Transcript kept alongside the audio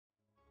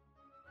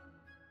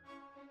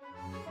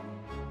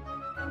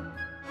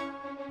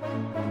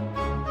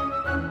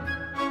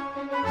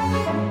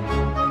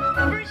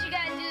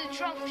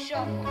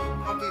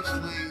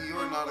Obviously,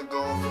 you're not a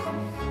golfer.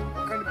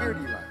 What kind of beer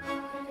do you like?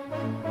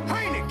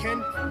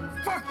 Heineken?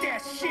 Fuck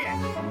that shit!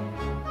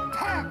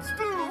 Pabst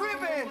Blue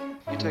Ribbon!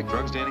 You take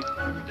drugs, Danny?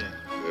 Every day.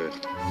 Good.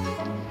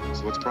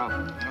 So what's the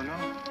problem? I don't know.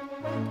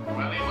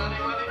 Willy.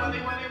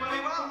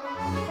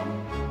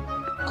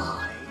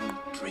 I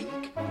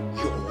drink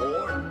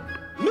your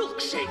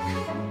milkshake.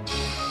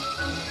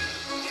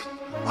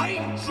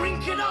 I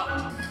drink it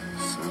up.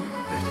 Son of a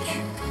bitch.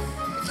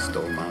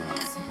 Stole mine.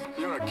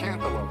 You're a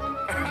cantaloupe.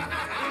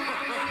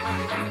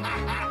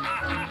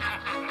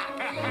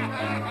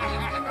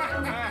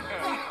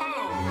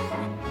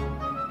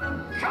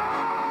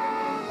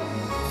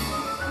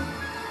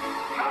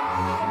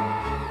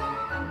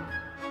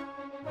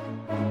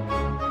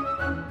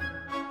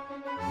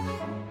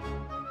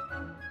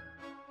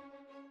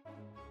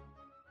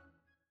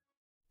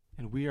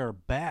 And we are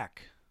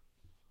back.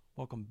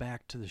 Welcome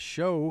back to the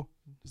show.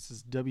 This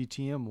is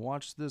WTM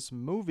Watch This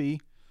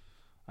Movie.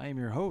 I am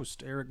your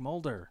host, Eric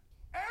Mulder.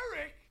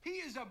 Eric, he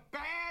is a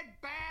bad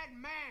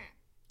man.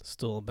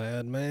 Still a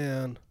bad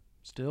man.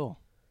 Still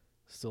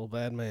a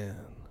bad man.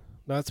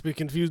 Not to be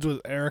confused with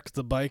Eric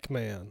the Bike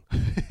Man.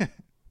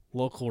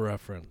 Local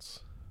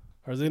reference.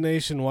 Are they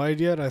nationwide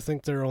yet? I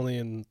think they're only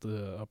in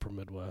the upper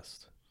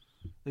Midwest.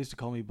 They used to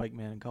call me Bike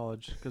Man in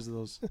college because of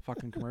those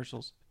fucking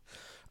commercials.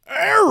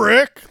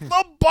 Eric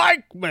the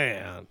Bike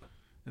Man.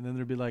 And then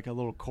there'd be like a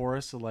little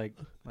chorus of like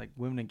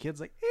women and kids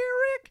like,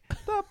 Eric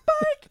the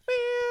Bike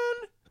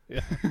Man.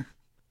 Yeah.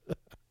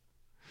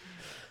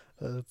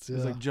 That's It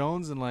was like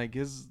Jones and like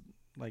his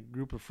like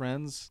group of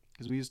friends,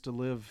 because we used to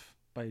live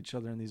by each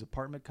other in these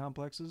apartment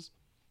complexes.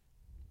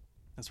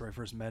 That's where I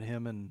first met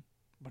him and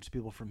a bunch of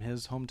people from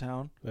his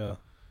hometown. Yeah.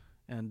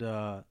 And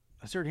I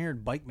started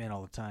hearing Bike Man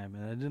all the time,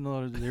 and I didn't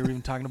know they were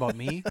even talking about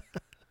me.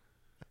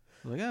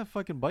 Like,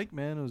 fucking Bike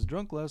Man, I was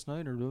drunk last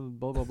night, or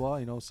blah, blah,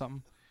 blah,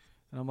 something.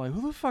 And I'm like,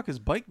 who the fuck is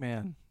Bike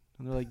Man?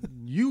 And they're like,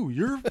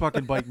 you're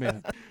fucking Bike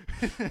Man.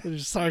 They're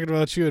just talking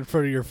about you in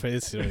front of your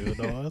face. You don't even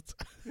know what.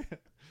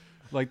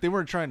 Like, they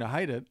weren't trying to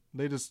hide it.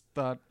 They just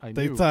thought I knew.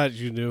 They thought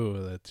you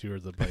knew that you were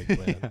the Bike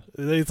Man. Yeah.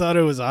 They thought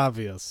it was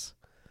obvious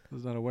I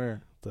was not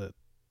aware. that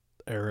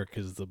Eric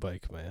is the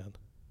Bike Man.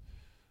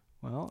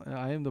 Well,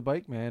 I am the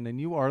Bike Man, and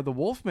you are the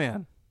Wolf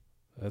Man.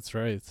 That's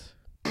right.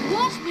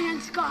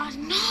 Wolfman's got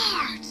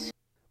nards.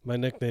 My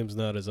nickname's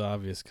not as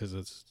obvious because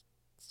it's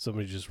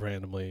somebody just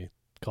randomly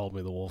called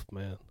me the Wolf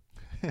Man.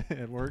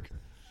 At work.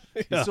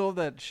 Yeah. You still have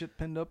that shit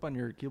pinned up on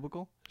your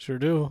cubicle? Sure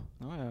do.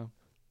 Oh, yeah.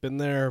 Been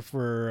there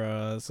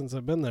for since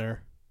I've been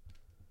there.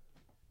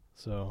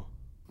 So.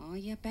 Oh,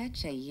 you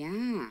betcha,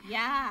 yeah.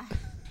 Yeah.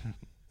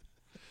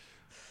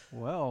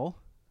 Well,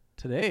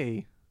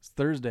 today is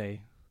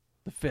Thursday,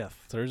 the 5th.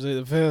 Thursday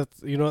the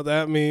 5th. You know what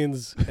that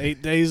means?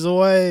 8 days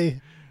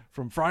away.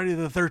 From Friday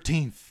the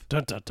 13th.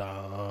 Dun, dun,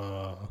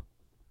 dun.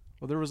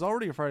 Well, there was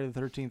already a Friday the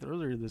 13th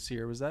earlier this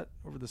year. Was that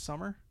over the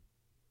summer?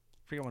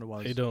 I forget what it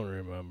was. I don't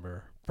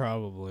remember.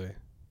 Probably.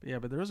 Yeah,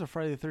 but there was a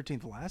Friday the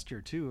 13th last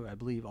year, too, I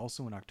believe,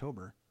 also in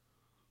October.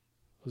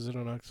 Was it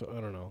on October?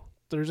 I don't know.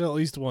 There's at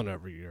least one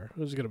every year.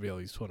 There's going to be at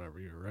least one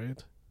every year,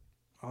 right?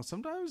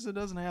 Sometimes it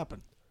doesn't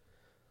happen.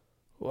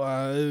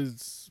 Well,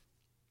 there's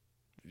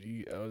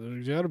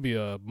got to be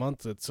a month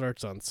that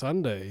starts on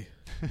Sunday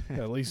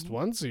at least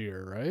once a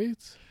year,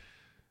 right?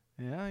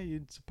 Yeah,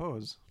 you'd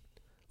suppose.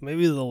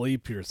 Maybe the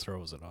leap year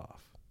throws it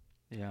off.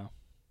 Yeah.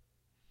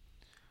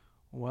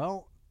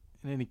 Well,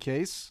 in any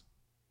case,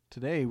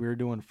 today we're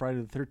doing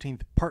Friday the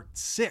 13th, Part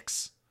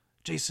 6.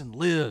 Jason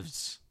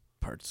Lives.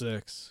 Part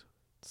 6.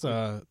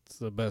 It's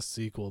the best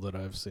sequel that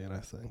I've seen, I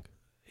think.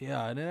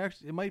 Yeah, and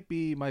it might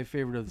be my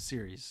favorite of the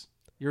series.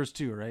 Yours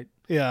too, right?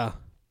 Yeah.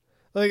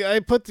 Like, I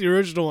put the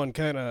original one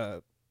kind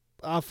of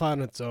off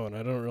on its own.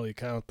 I don't really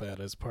count that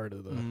as part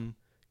of the...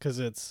 Because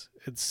it's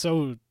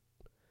so...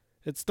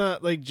 It's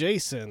not like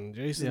Jason.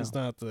 Jason's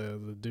not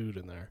the dude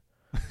in there.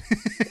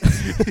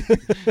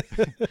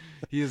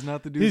 He is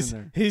not the dude in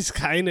there. He's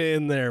kind of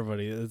in there,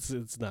 but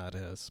it's not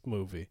his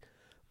movie.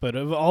 But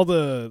of all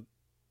the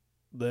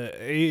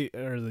 8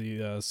 or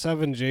the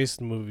 7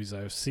 Jason movies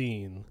I've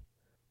seen,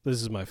 this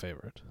is my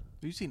favorite.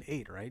 You've seen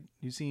 8, right?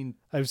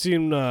 I've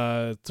seen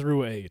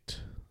through 8.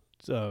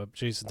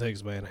 Jason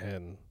Takes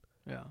Manhattan.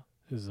 Yeah.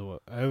 Is the one.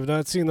 I have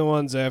not seen the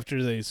ones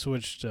after they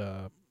switched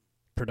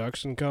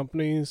production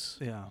companies.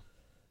 Yeah.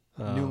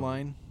 New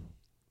Line.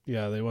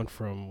 Yeah, they went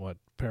from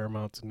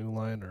Paramount to New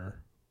Line,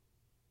 or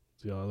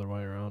the other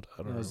way around.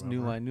 I don't know. It's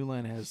New Line. New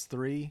Line has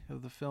 3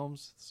 of the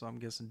films, so I'm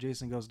guessing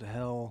Jason Goes to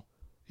Hell.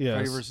 Yes.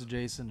 Freddy vs.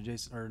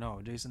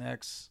 Jason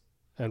X.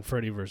 And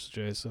Freddy vs.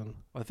 Jason.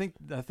 I think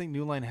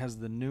New Line has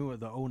the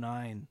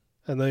 09.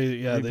 And they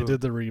reboot.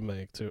 did the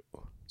remake too.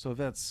 So if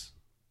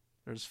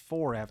there's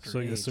 4 after. So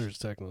I 8. guess there's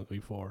technically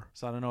 4.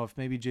 So I don't know if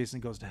maybe Jason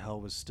Goes to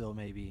Hell was still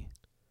maybe.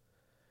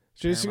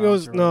 Jason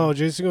Goes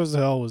to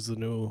Hell was the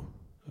new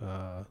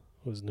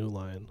New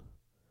Line.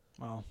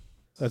 Well,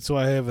 that's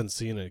why I haven't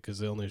seen it, because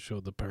they only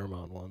showed the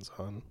Paramount ones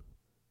on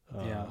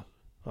yeah,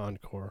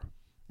 Encore.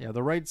 Yeah,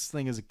 the rights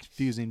thing is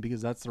confusing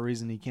because that's the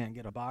reason you can't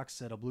get a box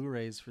set of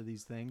Blu-rays for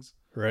these things.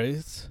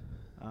 Right?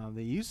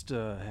 They used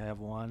to have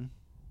one,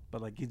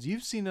 but like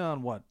you've seen it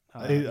on what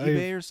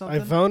eBay or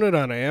something. I found it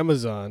on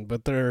Amazon,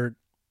 but they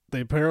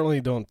apparently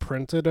don't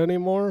print it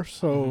anymore,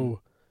 so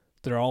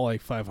they're all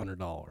like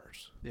 $500.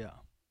 Yeah,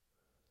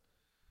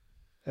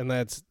 And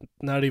that's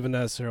not even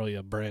necessarily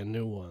a brand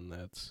new one.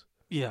 That's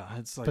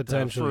it's like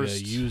potentially the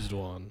first a used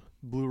one.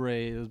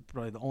 Blu-ray. It was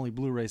probably the only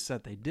Blu-ray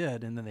set they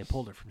did, and then they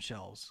pulled it from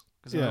shelves.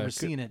 Because I remember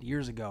seeing it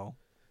years ago.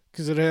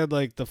 Because it had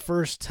like the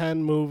first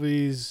 10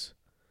 movies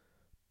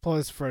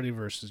plus Freddy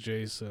vs.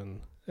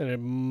 Jason. And it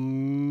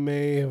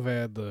may have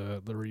had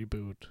the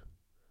reboot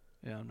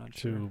Yeah, I'm not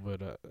too, sure.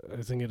 but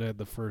I think it had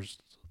the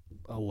first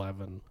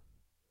 11.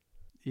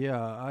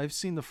 Yeah, I've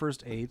seen the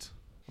first 8.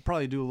 I'll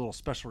probably do a little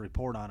special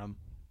report on them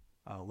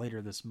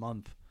later this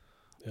month.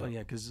 Yeah. But yeah,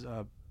 because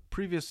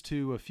previous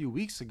to a few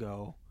weeks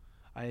ago,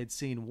 I had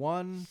seen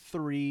 1,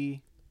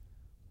 3,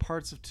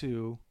 parts of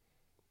 2.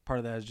 Part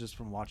of that is just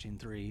from watching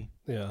 3.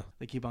 Yeah.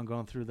 They keep on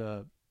going through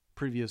the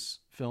previous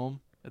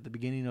film at the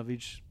beginning of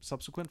each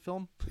subsequent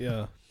film.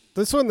 Yeah.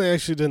 This one, they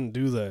actually didn't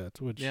do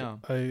that, which Yeah.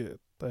 I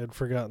had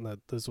forgotten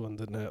that this one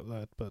didn't have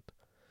that. But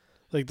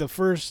like the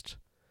first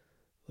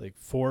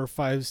 4 or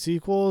 5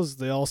 sequels,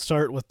 they all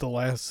start with the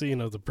last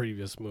scene of the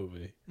previous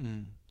movie.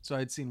 So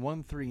I'd seen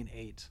 1, 3, and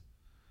 8.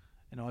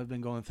 I've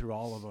been going through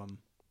all of them,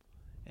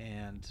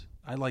 and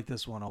I like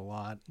this one a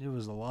lot. It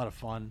was a lot of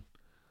fun.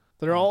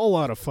 They're all a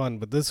lot of fun,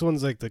 but this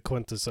one's like the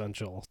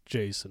quintessential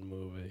Jason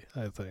movie,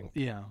 I think.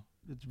 Yeah,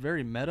 it's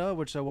very meta,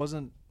 which I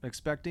wasn't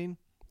expecting.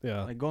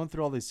 Yeah. Like going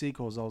through all these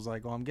sequels, I was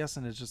like, well, I'm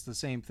guessing it's just the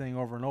same thing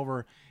over and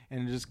over,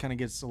 and it just kind of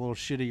gets a little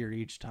shittier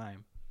each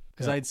time.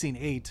 Because I'd seen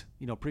 8,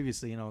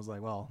 previously, and I was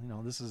like, well,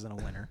 this isn't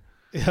a winner.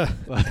 Yeah.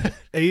 But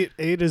 8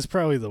 is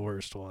probably the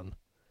worst one.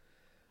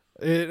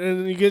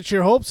 And you get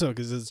your hopes up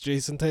because it's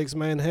Jason Takes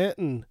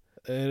Manhattan.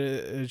 And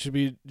it should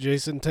be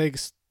Jason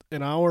Takes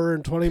an hour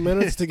and 20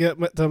 minutes to get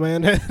to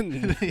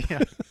Manhattan.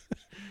 yeah.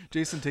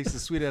 Jason takes the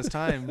sweet ass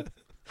time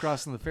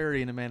crossing the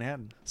ferry into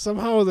Manhattan.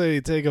 Somehow they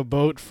take a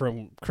boat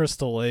from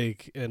Crystal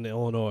Lake in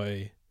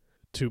Illinois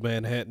to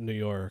Manhattan, New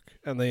York,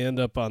 and they end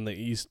up on the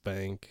East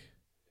Bank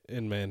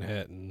in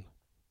Manhattan.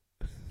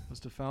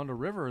 Must have found a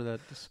river that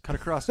just cut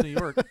across New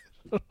York.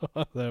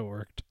 That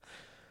worked.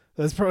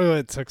 That's probably why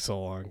it took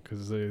so long,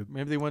 because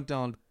Maybe they went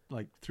down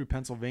like through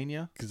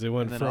Pennsylvania. they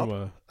went and from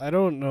then I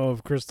don't know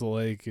if Crystal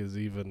Lake has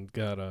even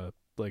got a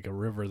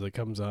river that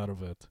comes out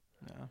of it,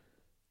 Yeah.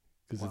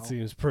 because Wow. it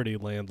seems pretty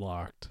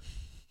landlocked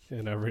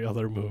in every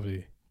other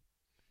movie.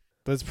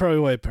 That's probably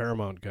why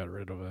Paramount got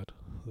rid of it.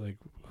 Like,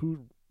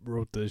 who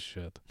wrote this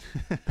shit?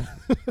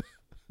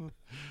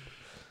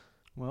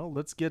 Well,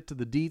 let's get to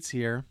the deets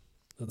here.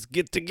 Let's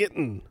get to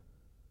getting.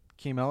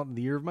 Came out in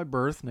the year of my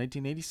birth,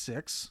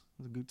 1986.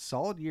 It was a good,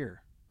 solid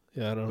year.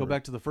 Yeah, I don't Go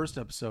back to the first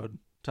episode,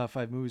 top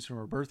 5 movies from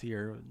our birth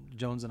year.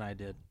 Jones and I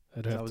did.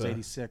 I'd 'Cause have I was to,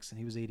 86 and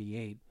he was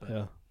 88. But,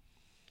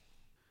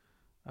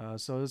 yeah.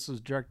 So this was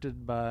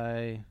directed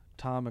by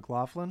Tom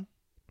McLaughlin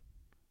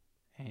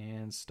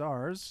and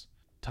stars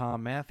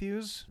Tom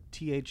Matthews,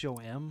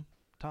 Thom,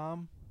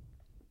 Tom.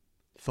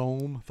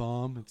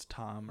 Thom, it's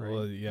Tom, right?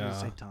 Well, You yeah.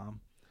 just say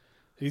Tom.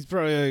 He's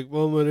probably like,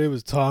 well, my name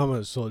is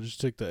Thomas, so I'll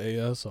just take the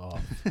AS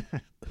off.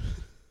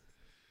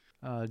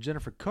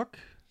 Jennifer Cook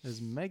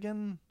as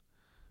Megan,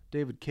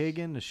 David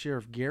Kagan as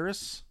Sheriff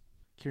Garris,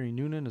 Carrie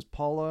Noonan as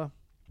Paula,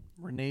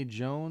 Renee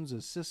Jones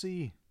as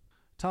Sissy,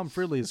 Tom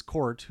Fridley as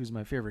Court, who's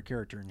my favorite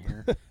character in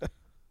here,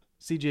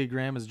 C.J.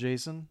 Graham as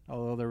Jason,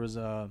 although there was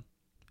a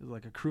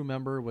crew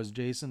member was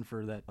Jason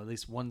for that at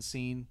least one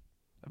scene.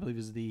 I believe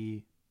is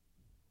the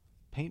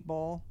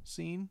paintball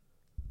scene.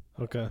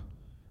 Okay.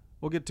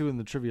 We'll get to it in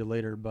the trivia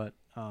later, but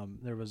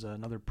there was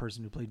another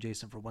person who played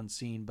Jason for one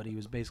scene, but he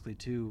was basically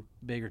too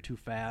big or too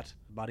fat.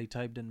 Body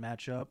type didn't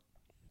match up,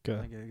 Okay.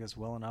 I guess,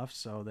 well enough,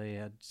 so they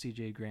had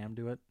C.J. Graham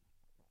do it.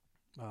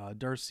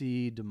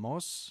 Darcy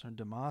DeMoss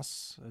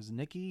as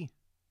Nikki.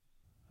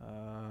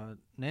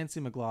 Nancy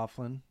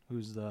McLaughlin,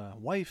 who's the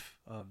wife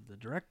of the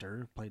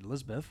director, played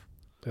Elizabeth.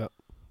 Yeah.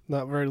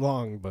 Not very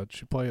long, but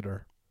she played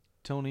her.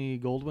 Tony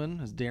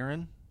Goldwyn as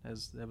Darren,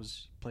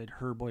 played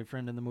her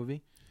boyfriend in the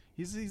movie.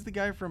 He's the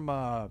guy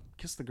from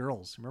Kiss the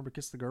Girls. Remember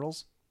Kiss the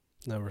Girls?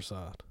 Never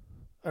saw it.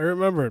 I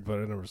remember it, but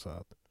I never saw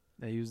it.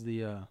 They used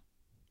the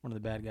one of the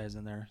bad guys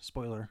in there.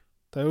 Spoiler.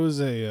 That was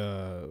it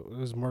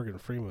was Morgan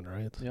Freeman,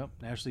 right? Yep,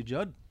 Ashley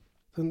Judd.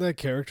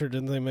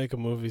 Didn't they make a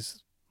movie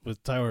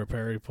with Tyler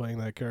Perry playing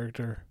that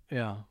character?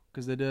 Yeah,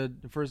 because they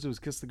did. At first it was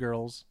Kiss the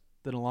Girls.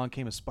 Then along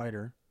came a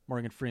spider.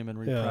 Morgan Freeman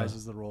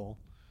reprises the role.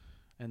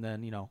 And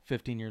then,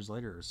 15 years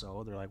later or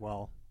so, they're like,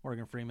 well,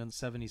 Morgan Freeman's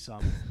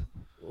 70-something.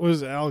 It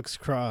was Alex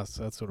Cross.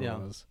 That's what Yeah. it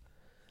was.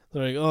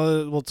 They're like,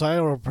 oh, well,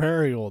 Tyler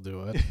Perry will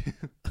do it.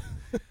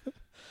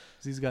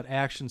 He's got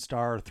action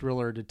star,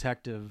 thriller,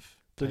 detective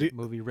type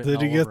movie written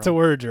Did he all get over to him.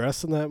 wear a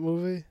dress in that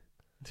movie?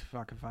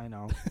 Fuck if I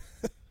know.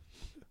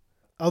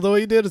 Although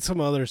he did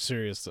some other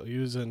serious stuff. He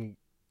was in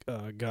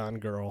Gone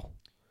Girl.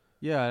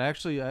 Yeah,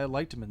 actually, I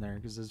liked him in there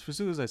because as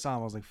soon as I saw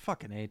him, I was like,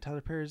 fucking A,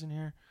 Tyler Perry's in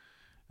here.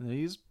 And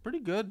he's pretty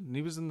good. And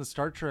he was in the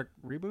Star Trek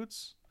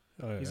reboots.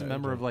 Oh, He's a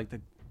member of like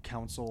the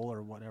council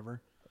or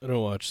whatever. I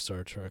don't watch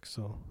Star Trek,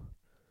 so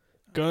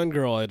Gone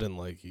Girl I didn't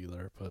like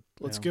either. But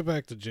let's get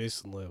back to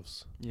Jason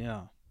Lives.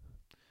 Yeah.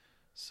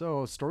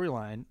 So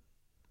storyline: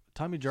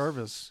 Tommy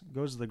Jarvis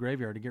goes to the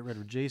graveyard to get rid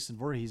of Jason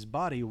Voorhees'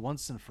 body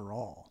once and for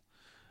all,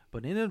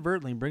 but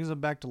inadvertently brings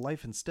him back to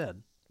life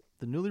instead.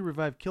 The newly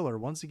revived killer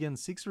once again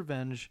seeks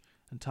revenge,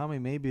 and Tommy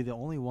may be the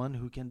only one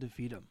who can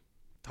defeat him.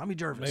 Tommy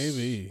Jarvis,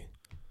 Maybe.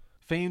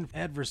 famed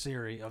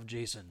adversary of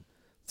Jason.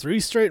 3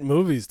 straight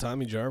movies.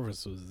 Tommy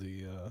Jarvis was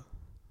the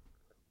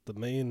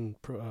main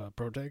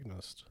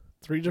protagonist.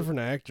 3 different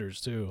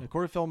actors too.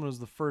 Corey Feldman was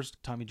the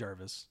first Tommy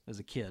Jarvis as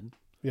a kid.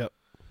 Yep.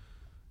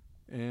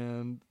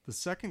 And the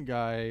second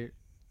guy,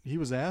 he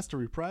was asked to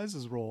reprise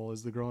his role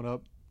as the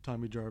grown-up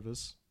Tommy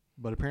Jarvis,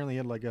 but apparently he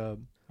had like a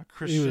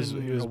Christian He was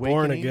awakening.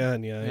 born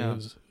again. Yeah.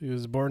 He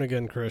was born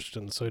again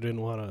Christian, so he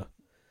didn't want to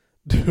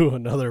do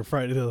another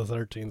Friday the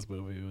 13th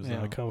movie. He was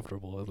not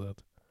comfortable with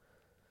it.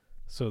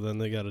 So then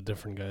they got a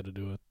different guy to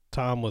do it.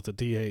 Tom with a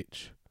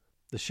TH.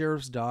 The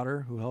sheriff's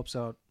daughter who helps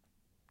out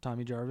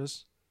Tommy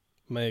Jarvis.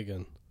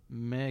 Megan,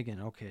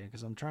 okay,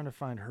 because I'm trying to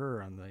find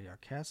her on the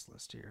cast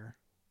list here.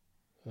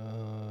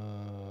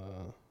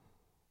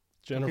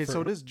 Jennifer. Okay,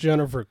 so it is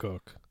Jennifer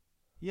Cook.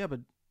 Yeah, but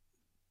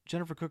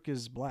Jennifer Cook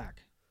is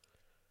black.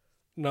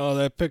 No,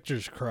 that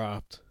picture's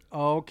cropped.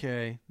 Oh,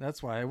 okay,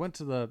 that's why I went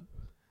to the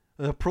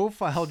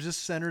profile.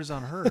 Just centers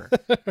on her.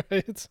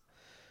 Right.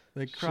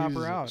 They crop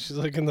her out. She's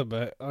like in the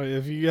back. Oh,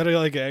 if you gotta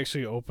like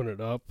actually open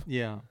it up.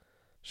 Yeah.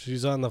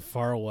 She's on the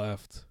far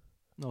left.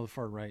 No, the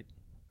far right.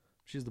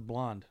 She's the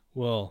blonde.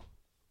 Well,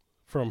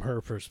 from her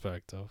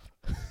perspective.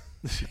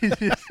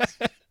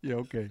 Yeah,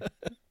 okay.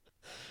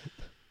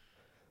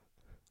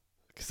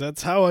 Because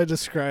that's how I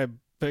describe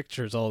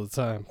pictures all the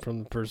time,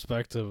 from the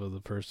perspective of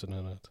the person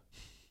in it.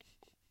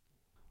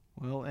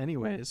 Well,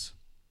 anyways.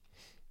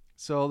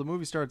 So the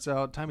movie starts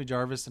out, Tommy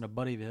Jarvis and a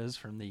buddy of his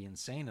from the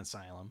insane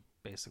asylum,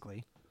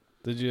 basically.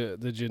 Did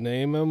you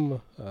name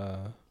him?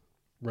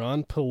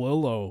 Ron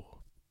Palillo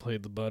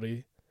played the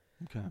buddy.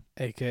 Okay.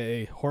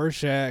 A.K.A.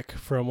 Horshack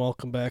from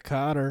Welcome Back,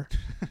 Kotter.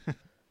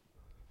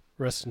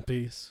 Rest in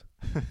peace.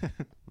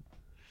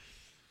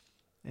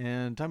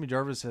 And Tommy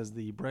Jarvis has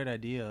the bright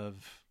idea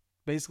of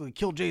basically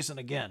kill Jason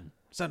again,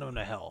 send him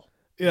to hell.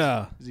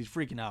 Yeah. Because he's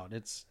freaking out.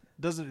 It's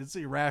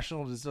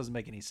irrational. It just doesn't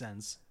make any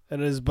sense.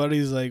 And his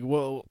buddy's like,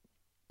 "Well,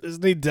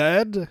 isn't he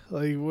dead?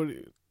 Like,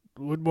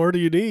 what more do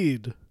you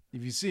need?"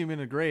 If you see him in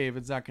a grave,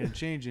 it's not going to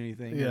change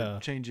anything. Yeah. It'll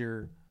change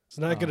your. It's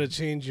not going to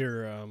change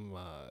your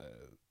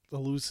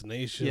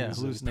hallucinations,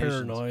 hallucinations, and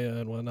paranoia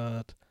and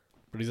whatnot.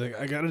 But he's like,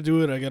 I got to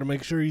do it. I got to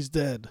make sure he's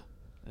dead.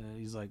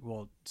 He's like,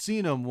 well,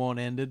 seeing him won't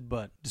end it,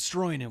 but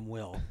destroying him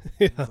will.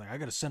 Yeah. He's like, I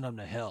got to send him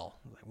to hell.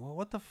 I'm like, well,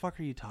 what the fuck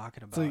are you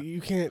talking about? It's like,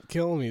 you can't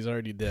kill him. He's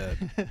already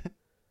dead.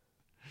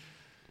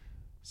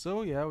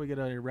 So, yeah, we get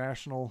an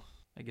irrational,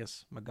 I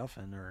guess,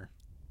 MacGuffin or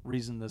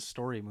reason this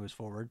story moves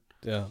forward.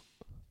 Yeah.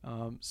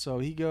 So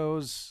they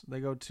go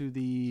to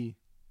the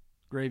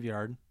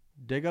graveyard,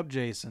 dig up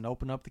Jason,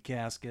 open up the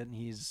casket, and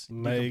he's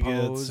Maggots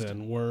decomposed.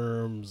 and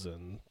worms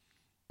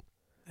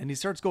and he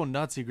starts going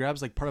nuts. He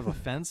grabs like part of a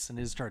fence and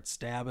he just starts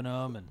stabbing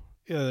him. And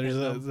yeah, there's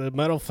the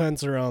metal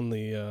fence around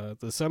the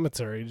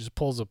cemetery. He just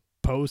pulls a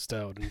post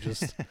out and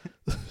just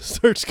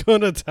starts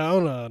going to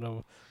town on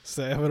him,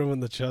 stabbing him in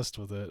the chest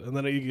with it, and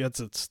then he gets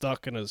it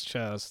stuck in his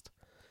chest.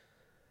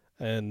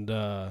 And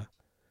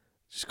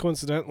just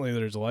coincidentally,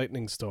 there's a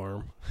lightning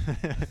storm.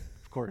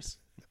 Of course.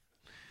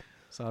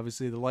 So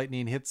obviously the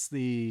lightning hits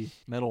the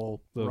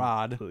metal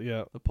rod,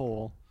 the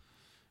pole,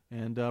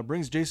 and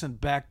brings Jason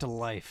back to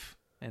life.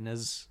 And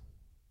is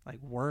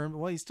like worm.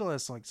 Well, he still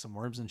has like some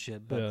worms and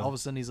shit, but all of a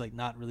sudden he's like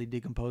not really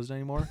decomposed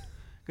anymore,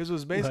 because it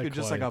was basically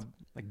just like a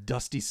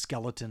dusty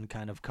skeleton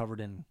kind of covered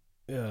in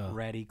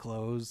ratty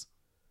clothes.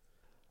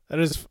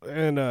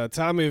 And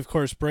Tommy, of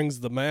course,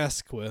 brings the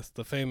mask with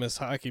the famous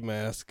hockey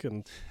mask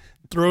and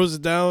throws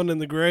it down in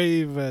the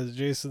grave as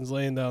Jason's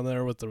laying down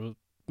there with the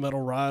metal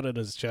rod in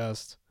his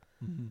chest,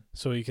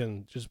 so he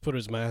can just put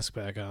his mask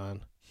back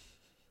on.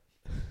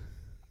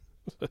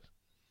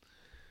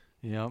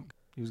 Yep.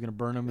 He was going to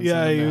burn him.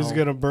 Yeah, he was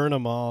going to burn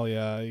them all.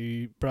 Yeah,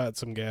 he brought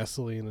some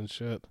gasoline and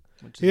shit.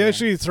 He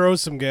actually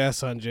throws some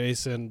gas on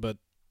Jason, but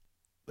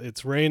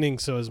it's raining,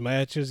 so his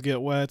matches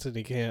get wet, and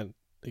he can't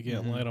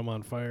light them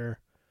on fire.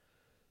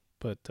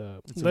 But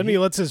then he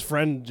lets his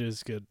friend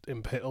just get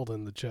impaled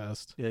in the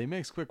chest. Yeah, he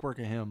makes quick work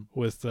of him.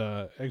 With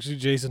actually,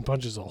 Jason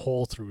punches a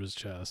hole through his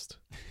chest,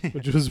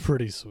 which was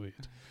pretty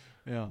sweet.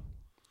 Yeah.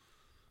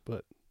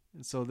 But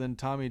so then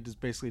Tommy just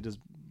basically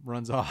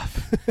runs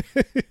off.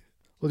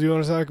 Well, do you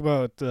want to talk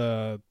about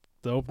the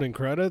opening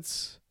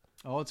credits?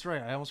 Oh, that's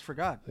right. I almost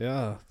forgot.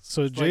 Yeah.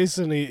 So it's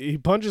Jason, he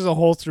punches a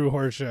hole through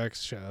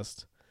Horshack's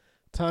chest.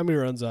 Tommy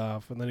runs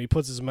off, and then he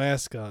puts his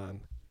mask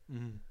on.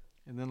 Mm-hmm.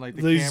 And then like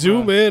they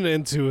zoom in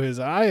into his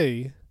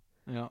eye.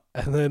 Yeah.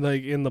 And then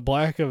like in the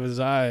black of his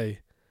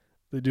eye,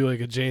 they do like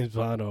a James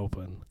Bond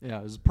open. Yeah,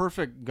 it was a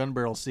perfect gun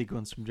barrel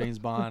sequence from James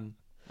Bond.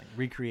 Like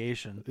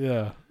recreation.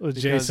 Yeah, with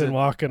Jason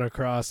walking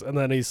across, and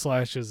then he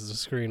slashes the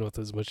screen with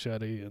his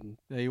machete, and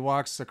he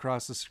walks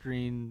across the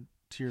screen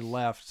to your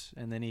left,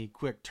 and then he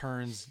quick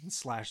turns and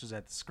slashes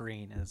at the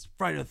screen, and it's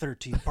Friday the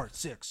 13th, Part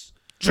 6.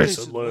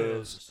 Jason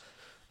lives.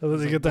 And then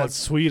they get that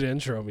sweet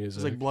intro music.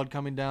 It's like blood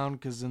coming down,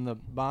 because in the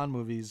Bond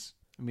movies,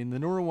 I mean, the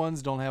newer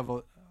ones don't have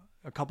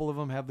a couple of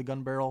them have the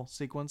gun barrel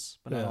sequence,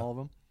 but not all of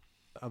them.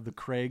 Of the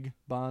Craig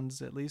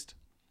Bonds, at least.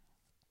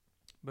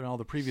 But all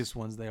the previous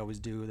ones, they always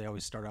do. They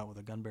always start out with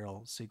a gun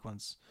barrel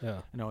sequence.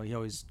 Yeah. You know, he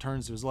always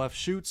turns to his left,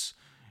 shoots,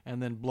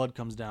 and then blood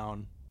comes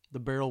down. The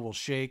barrel will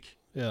shake,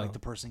 like the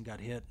person got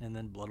hit, and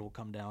then blood will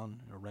come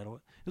down. Or red. It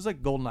was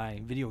like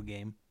GoldenEye video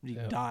game. You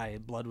die,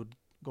 blood would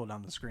go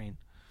down the screen.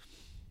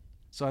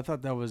 So I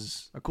thought that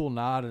was a cool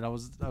nod, and I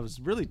was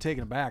really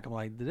taken aback. I'm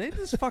like, did they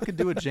just fucking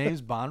do a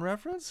James Bond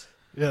reference?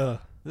 Yeah.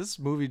 This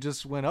movie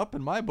just went up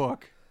in my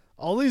book.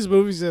 All these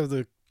movies have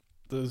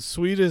the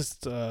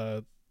sweetest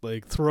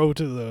like throw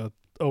to the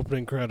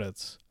opening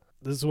credits.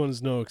 This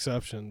one's no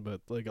exception,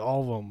 but like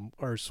all of them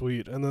are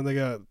sweet, and then they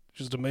got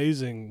just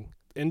amazing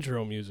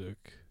intro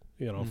music,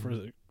 you know,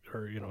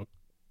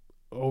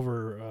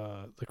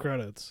 over the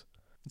credits.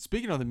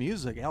 Speaking of the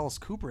music, Alice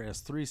Cooper has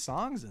 3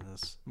 songs in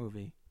this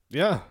movie.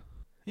 Yeah,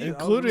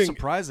 including. I was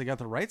surprised they got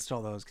the rights to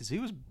all those because he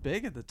was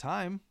big at the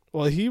time.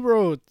 Well, he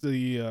wrote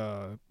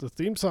the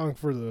theme song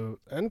for the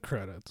end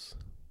credits,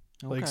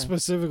 like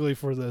specifically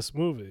for this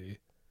movie.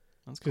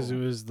 That's because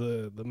cool. It was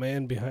the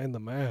man behind the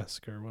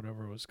mask or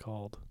whatever it was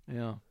called.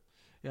 Yeah,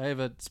 I have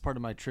it. It's part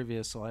of my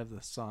trivia, so I have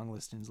the song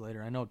listings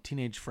later. I know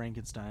 "Teenage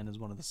Frankenstein" is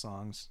one of the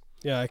songs.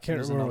 Yeah, I can't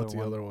remember what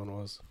the other one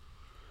was.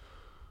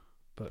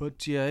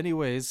 But yeah,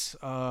 anyways,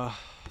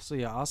 so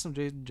yeah, awesome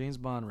James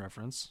Bond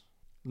reference.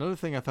 Another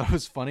thing I thought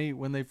was funny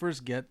when they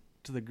first get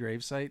to the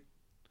gravesite.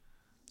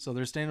 So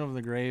they're standing over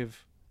the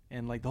grave,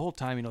 and like the whole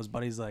time, you know, his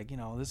buddy's like, you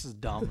know, this is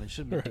dumb. I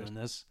shouldn't be doing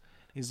this.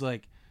 He's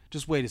like,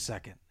 just wait a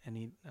second, and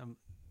he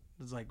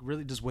was like,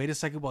 really, just wait a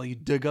second while you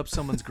dig up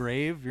someone's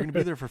grave. You're gonna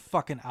be there for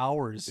fucking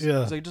hours.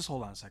 Yeah. He's like, just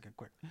hold on a second,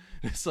 quick.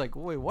 It's like,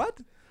 wait, what?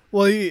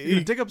 Well,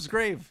 he dig up his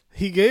grave.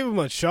 He gave him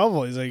a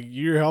shovel. He's like,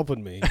 you're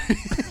helping me.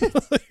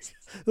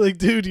 like,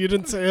 dude, you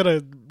didn't say how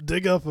to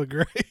dig up a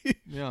grave.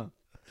 Yeah.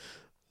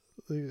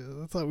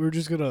 I thought we were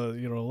just gonna,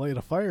 you know, light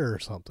a fire or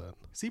something.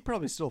 He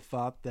probably still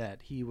thought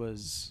that he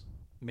was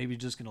maybe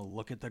just gonna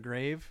look at the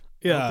grave.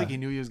 Yeah. I don't think he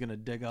knew he was gonna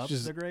dig up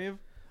the grave.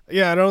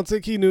 Yeah, I don't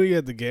think he knew he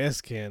had the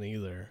gas can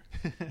either.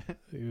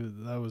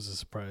 That was a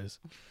surprise.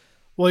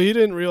 Well, he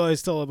didn't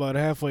realize till about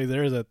halfway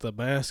there that the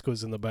mask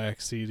was in the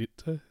back seat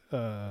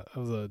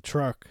of the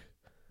truck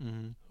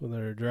when they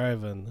were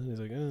driving. And he's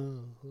like,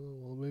 oh,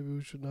 well, maybe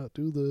we should not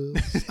do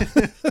this.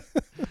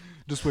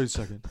 Just wait a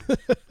second.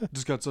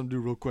 Just got something to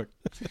do real quick.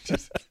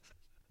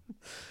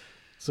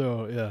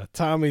 So, yeah,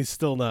 Tommy's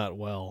still not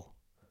well.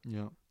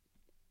 Yeah.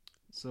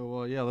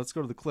 So, yeah, let's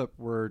go to the clip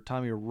where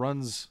Tommy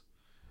runs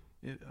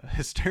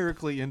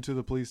hysterically into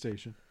the police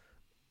station.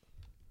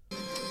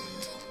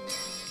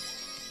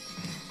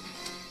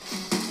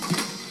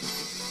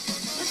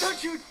 Don't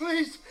shoot,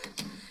 please.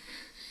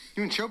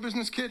 You in show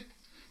business, kid?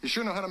 You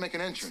sure know how to make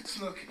an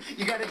entrance. Look,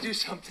 you gotta do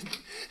something.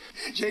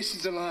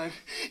 Jason's alive.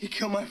 He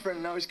killed my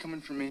friend, now he's coming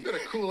for me. You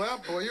gotta cool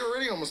out, boy. You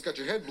already almost got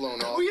your head blown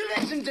off. Will you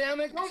listen, damn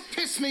it? Don't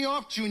piss me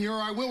off, Junior,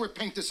 or I will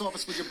repaint this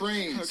office with your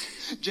brains.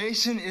 Look,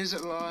 Jason is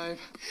alive.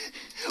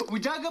 We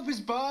dug up his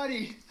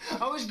body.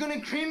 I was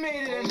gonna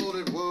cremate it. Hold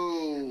it,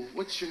 whoa.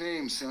 What's your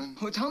name, son?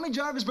 Well, Tommy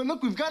Jarvis, but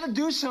look, we've got to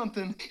do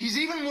something. He's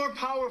even more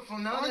powerful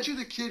now. Aren't you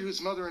the kid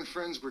whose mother and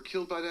friends were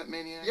killed by that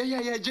maniac?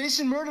 Yeah.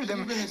 Jason murdered them.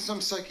 You've been in some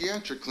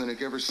psychiatric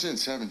clinic ever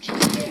since, haven't you?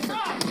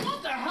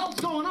 What the hell's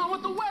going on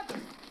with the weather?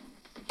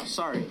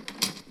 Sorry.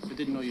 I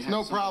didn't know you had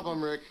No something.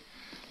 problem, Rick.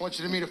 I want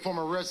you to meet a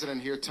former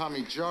resident here,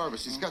 Tommy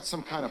Jarvis. He's got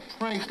some kind of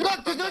prank.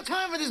 Look, there's no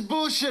time for this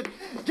bullshit.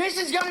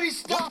 Jason's got to be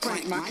stopped.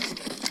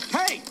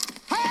 Hey!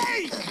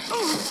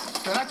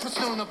 Now that's what's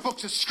known in the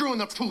books as screwing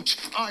the pooch.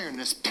 Iron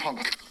this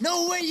punk.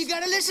 No way, you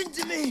gotta listen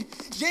to me.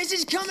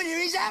 Jason's coming here,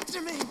 he's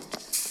after me.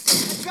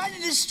 I tried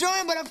to destroy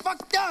him, but I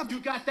fucked up. You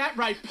got that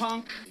right,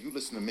 punk. You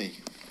listen to me.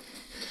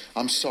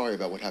 I'm sorry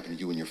about what happened to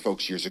you and your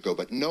folks years ago,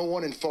 but no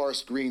one in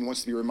Forest Green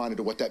wants to be reminded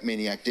of what that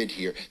maniac did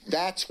here.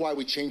 That's why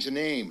we changed the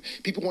name.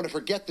 People want to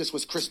forget this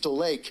was Crystal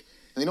Lake,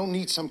 and they don't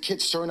need some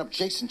kid stirring up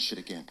Jason shit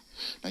again.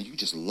 Now you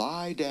just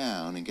lie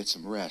down and get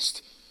some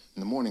rest. In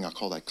the morning, I'll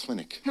call that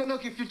clinic. Now,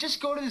 look, if you just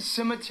go to the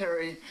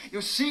cemetery,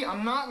 you'll see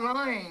I'm not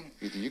lying.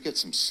 Either you get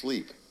some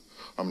sleep,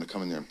 or I'm going to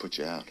come in there and put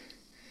you out.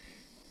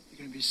 You're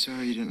going to be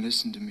sorry you didn't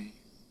listen to me.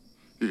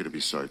 You're going to be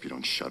sorry if you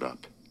don't shut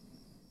up.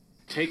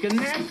 Take a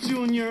nap,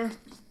 Junior.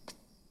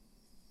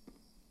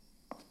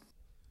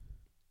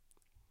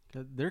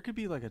 There could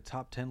be like a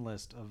top 10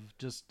 list of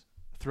just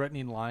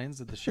threatening lines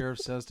that the sheriff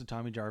says to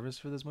Tommy Jarvis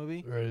for this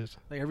movie. Right.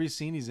 Like every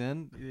scene he's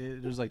in,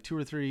 there's like 2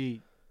 or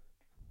 3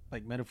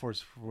 like metaphors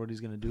for what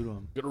he's gonna do to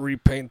him. Gonna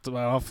repaint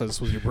my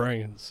office with your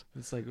brains.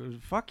 It's like,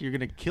 fuck, you're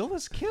gonna kill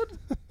this kid?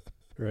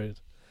 Right.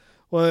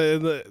 Well,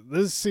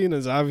 this scene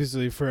is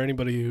obviously for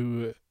anybody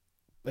who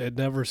had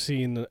never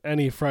seen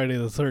any Friday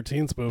the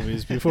 13th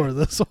movies before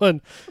this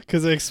one,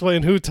 because they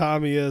explain who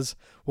Tommy is,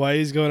 why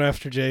he's going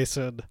after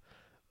Jason,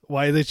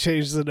 why they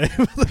changed the name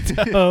of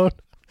the town,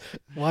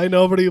 why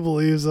nobody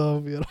believes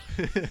him. You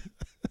know,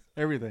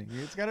 Everything.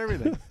 It's got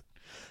everything.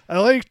 I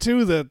like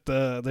too that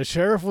the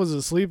sheriff was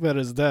asleep at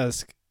his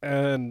desk,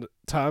 and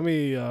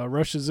Tommy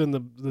rushes in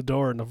the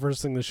door, and the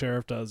first thing the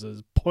sheriff does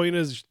is point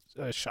his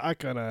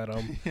shotgun at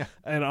him, Yeah.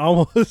 and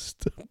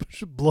almost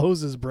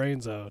blows his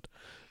brains out,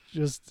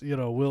 just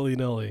willy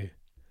nilly,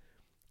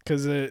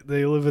 because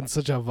they live in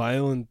such a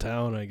violent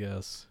town, I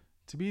guess.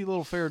 To be a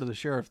little fair to the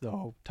sheriff,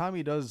 though,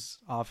 Tommy does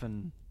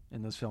often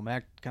in this film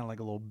act kind of like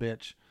a little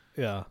bitch.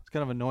 Yeah, It's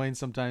kind of annoying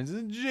sometimes.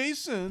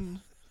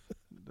 Jason,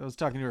 I was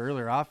talking to you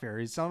earlier off air.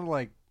 He sounded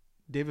like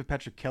David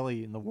Patrick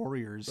Kelly in The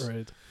Warriors.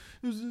 right.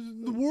 It was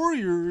the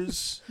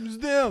Warriors. It was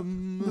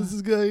them.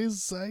 This guy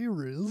is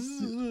Cyrus.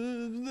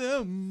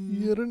 Them.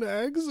 He had an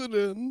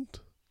accident.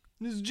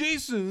 It's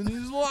Jason.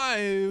 He's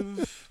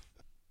alive.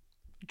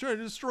 I tried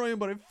to destroy him,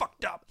 but I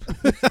fucked up.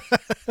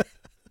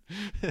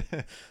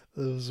 That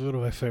was one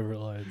of my favorite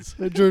lines.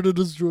 I tried to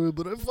destroy him,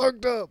 but I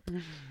fucked up.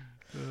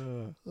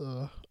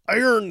 I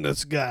earned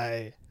this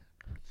guy.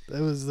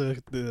 That was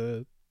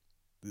the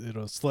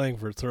slang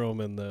for throw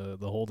him in the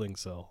holding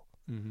cell.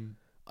 Mm-hmm.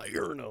 I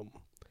earn him.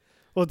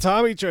 Well,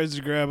 Tommy tries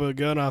to grab a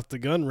gun off the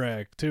gun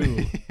rack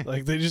too.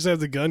 Like they just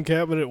have the gun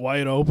cabinet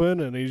wide open,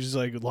 and he just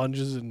like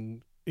lunges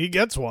and he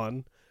gets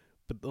one,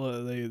 but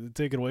they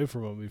take it away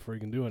from him before he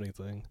can do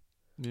anything.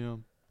 Yeah.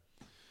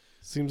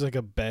 Seems like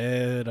a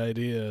bad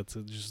idea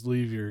to just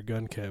leave your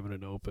gun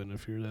cabinet open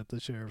if you're at the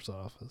sheriff's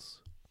office.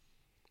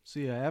 So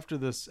yeah, after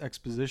this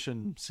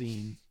exposition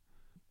scene,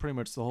 pretty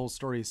much the whole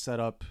story is set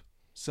up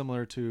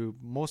similar to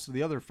most of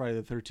the other Friday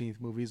the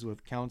 13th movies,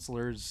 with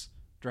counselors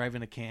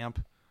driving a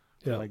camp.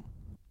 Yeah. Like,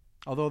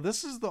 although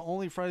this is the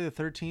only Friday the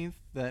 13th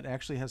that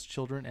actually has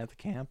children at the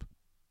camp.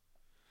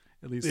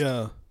 At least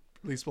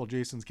while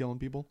Jason's killing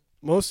people.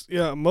 Most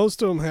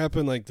of them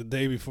happen like the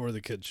day before the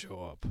kids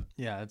show up.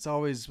 Yeah, it's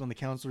always when the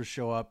counselors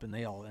show up and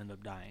they all end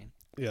up dying.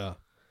 Yeah.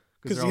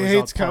 Because Because he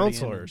hates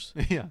counselors.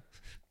 Yeah.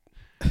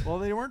 Well,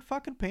 they weren't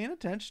fucking paying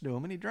attention to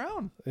him and he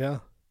drowned. Yeah.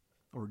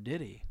 Or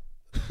did he?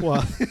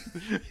 Well,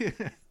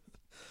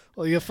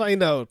 well, you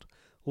find out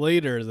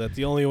later that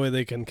the only way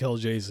they can kill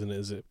Jason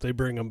is if they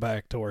bring him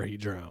back to where he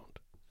drowned.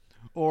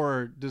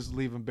 Or just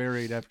leave him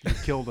buried after you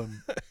killed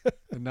him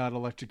and not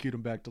electrocute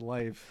him back to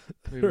life.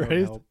 Maybe that would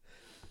Right? help.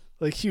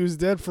 Like he was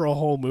dead for a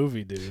whole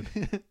movie, dude.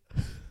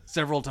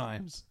 Several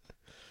times.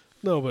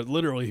 No, but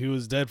literally he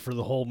was dead for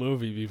the whole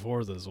movie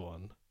before this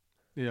one.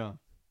 Yeah.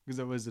 Because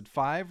it was at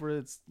 5 where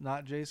it's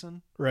not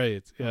Jason?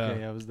 Right, yeah. Okay,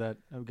 yeah, was that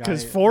a guy?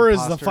 Because 4 is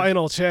the imposter?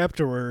 final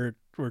chapter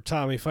where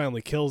Tommy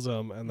finally kills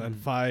him, and then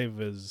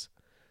 5 is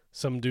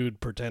some dude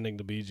pretending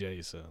to be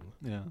Jason.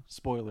 Yeah,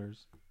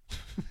 spoilers.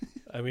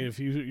 I mean, if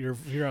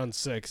you're on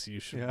 6, you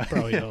should Yeah.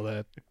 probably know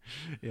that.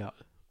 Yeah.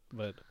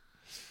 But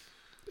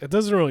it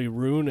doesn't really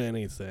ruin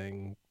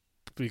anything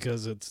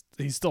because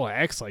he still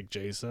acts like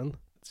Jason.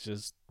 It's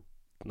just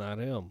not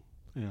him.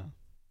 Yeah.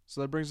 So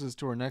that brings us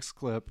to our next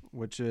clip,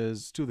 which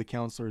is two of the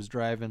counselors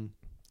driving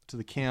to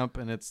the camp,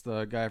 and it's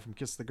the guy from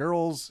Kiss the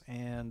Girls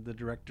and the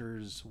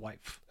director's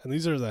wife. And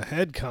these are the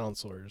head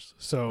counselors.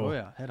 So Oh,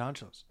 yeah, head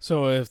honchos.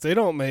 So if they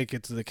don't make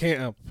it to the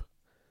camp,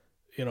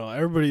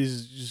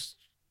 everybody's just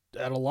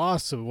at a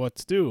loss of what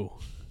to do.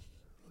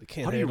 They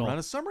can't How do you handle. run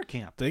a summer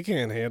camp? They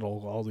can't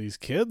handle all these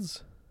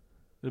kids.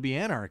 It'll be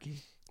anarchy.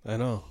 I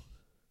know.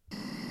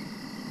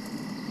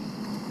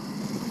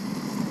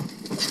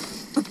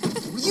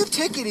 Will you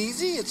take it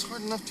easy? It's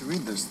hard enough to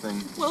read this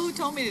thing. Well, who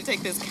told me to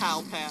take this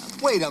cow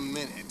path? Wait a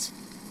minute.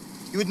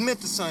 You admit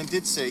the sign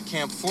did say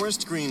Camp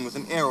Forest Green with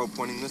an arrow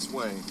pointing this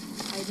way.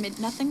 I admit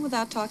nothing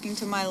without talking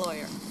to my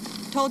lawyer.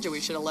 Told you we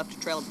should have left a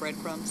trail of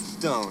breadcrumbs.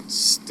 Don't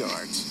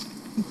start.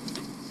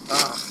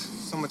 Ugh,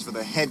 so much for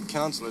the head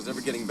counselors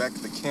ever getting back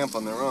to the camp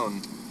on their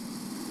own.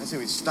 I say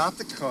we stop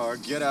the car,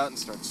 get out, and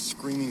start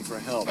screaming for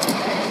help.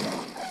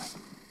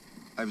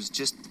 I was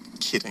just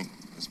kidding,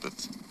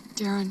 Elizabeth.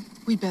 Darren,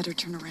 we better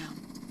turn around.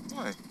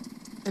 Why?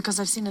 Because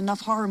I've seen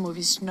enough horror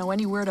movies to know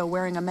any weirdo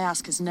wearing a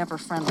mask is never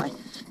friendly.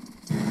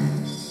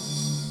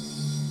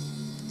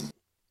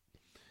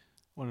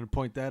 Wanted to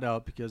point that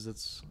out because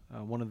it's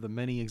one of the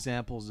many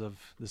examples of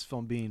this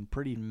film being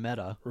pretty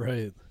meta.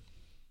 Right.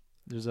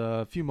 There's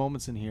a few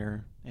moments in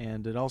here,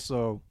 and it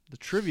also, the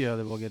trivia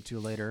that we'll get to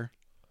later,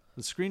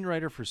 the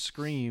screenwriter for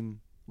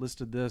Scream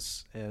listed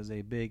this as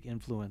a big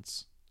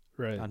influence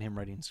on him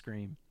writing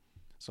Scream.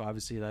 So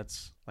obviously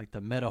that's like the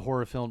meta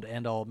horror film to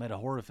end all meta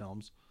horror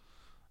films,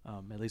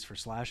 at least for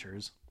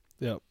slashers.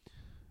 Yep.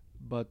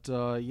 But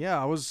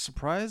yeah, I was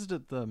surprised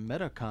at the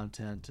meta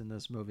content in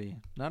this movie.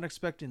 Not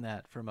expecting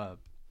that from a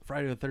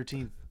Friday the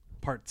 13th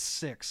Part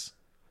 6.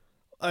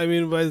 I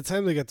mean, by the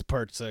time they get to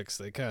Part 6,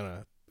 they kind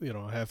of,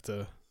 have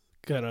to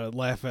kind of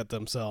laugh at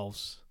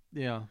themselves.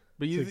 Yeah,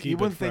 but you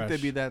wouldn't think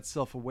they'd be that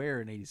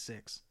self-aware in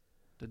 86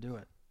 to do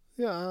it.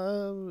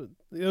 Yeah,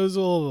 it was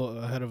a little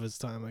ahead of its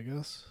time, I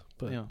guess.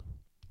 But yeah.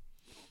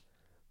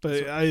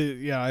 But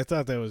I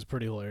thought that was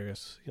pretty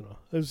hilarious. You know,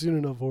 I've seen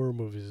enough horror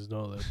movies to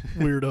know that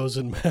weirdos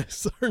in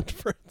masks aren't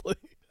friendly.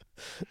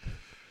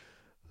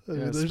 I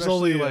mean, there's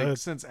only like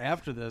since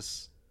after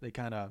this, they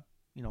kind of,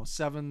 you know,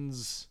 Seven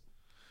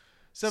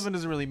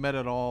isn't really met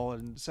at all,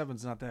 and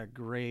 7's not that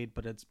great,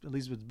 but at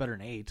least it's better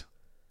than 8.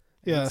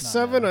 Yeah,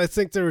 7. I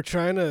think they were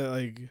trying to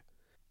like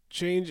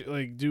change,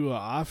 like do a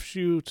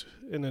offshoot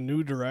in a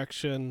new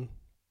direction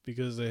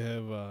because they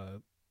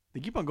have. They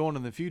keep on going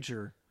in the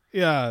future.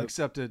 Yeah,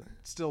 except it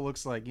still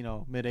looks like, you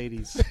know, mid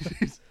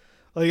 80s.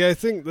 Like I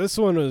think this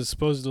one was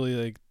supposedly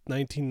like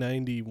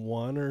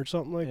 1991 or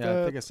something like that.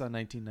 Yeah, I think I saw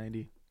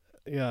 1990.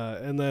 Yeah,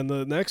 and then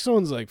the next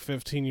one's like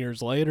 15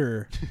 years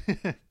later.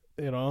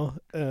 You know,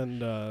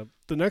 and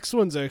the next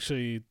one's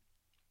actually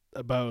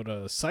about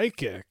a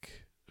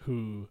psychic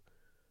who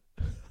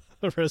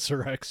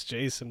resurrects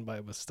Jason by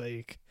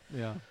mistake.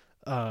 Yeah.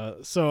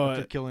 So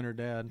after killing her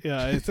dad.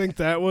 Yeah, I think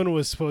that one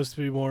was supposed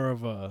to be more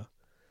of a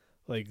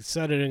like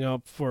setting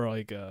up for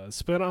like a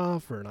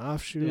spinoff or an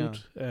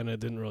offshoot, and it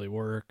didn't really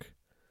work.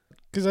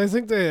 Because I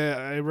think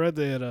I read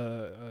they had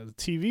a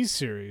TV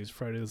series,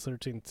 Friday the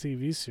 13th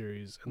TV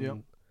series,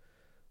 and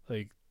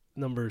like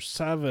number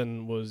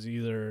 7 was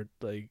either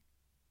like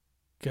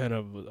kind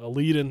of a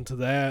lead into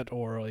that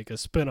or like a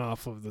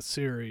spin-off of the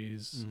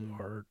series,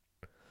 or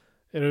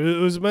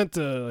it was meant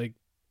to like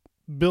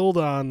build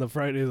on the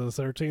Friday the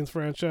 13th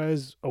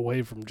franchise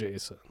away from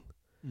Jason,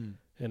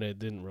 and it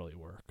didn't really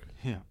work.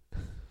 Yeah.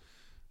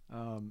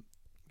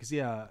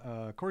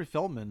 Because Corey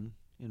Feldman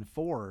in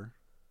 4,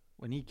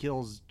 when he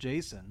kills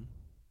Jason,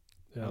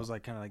 that was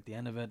like kind of like the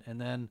end of it,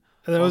 and then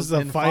that was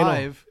the final.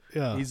 5,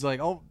 yeah, he's like,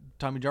 oh,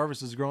 Tommy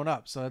Jarvis has grown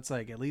up, so that's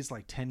like at least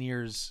like 10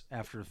 years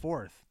after the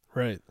 4th.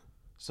 Right.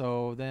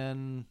 So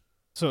then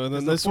this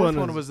the 4th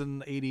one was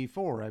in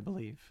 84, I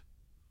believe,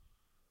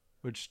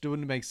 which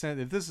wouldn't make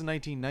sense if this is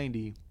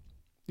 1990.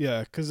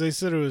 Yeah, because they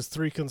said it was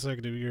 3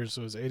 consecutive years,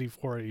 so it was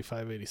 84,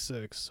 85,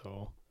 86,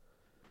 so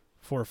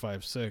 4,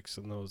 5, 6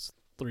 in those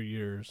 3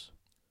 years.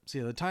 So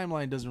yeah, the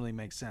timeline doesn't really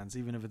make sense,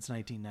 even if it's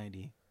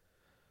 1990.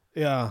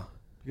 Yeah.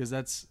 Because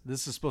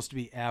this is supposed to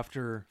be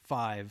after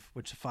 5,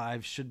 which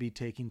 5 should be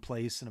taking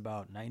place in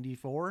about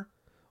 94.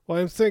 Well,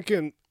 I'm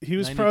thinking he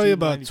was probably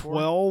about 94?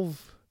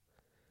 12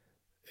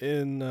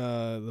 in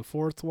the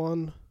 4th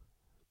one,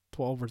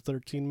 12 or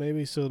 13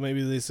 maybe. So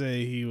maybe they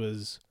say he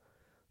was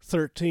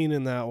 13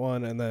 in that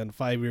one, and then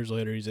 5 years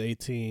later he's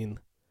 18,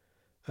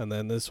 and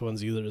then this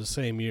one's either the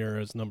same year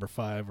as number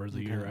 5 or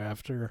the year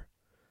after.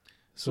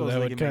 So that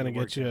would kind of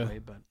get you.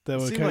 That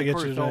would kind of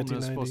get you to 1990.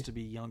 Was supposed to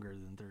be younger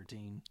than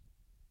 13.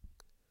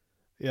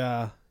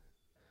 Yeah,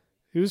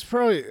 he was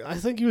probably. I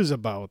think he was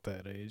about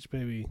that age,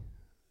 maybe,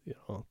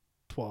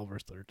 12 or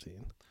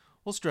 13.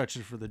 We'll stretch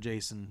it for the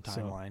Jason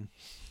timeline.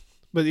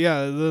 But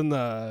yeah, then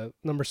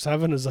number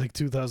 7 is like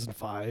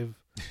 2005,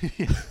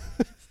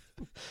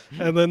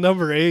 and then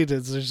number 8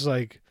 is just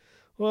like,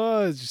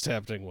 well, it's just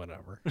happening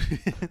whenever.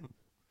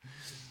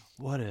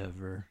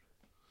 Whatever.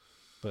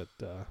 But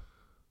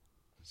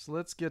so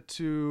let's get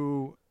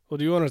to. Well,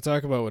 do you want to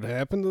talk about what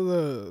happened to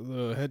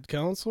the head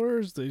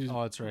counselors? They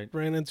that's right.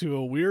 Ran into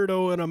a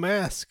weirdo in a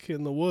mask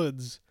in the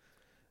woods.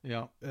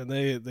 Yeah. And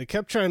they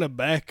kept trying to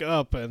back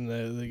up, and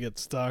they get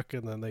stuck,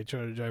 and then they try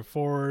to drive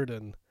forward,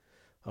 and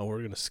we're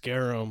going to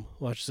scare him.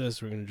 Watch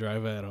this. We're going to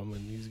drive at him,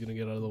 and he's going to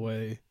get out of the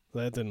way.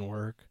 That didn't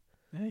work.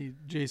 Yeah,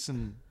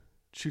 Jason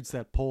shoots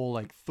that pole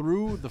like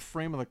through the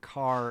frame of the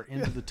car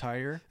into the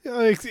tire. Yeah,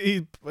 like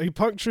he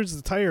punctures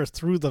the tire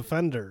through the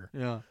fender.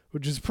 Yeah.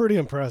 Which is pretty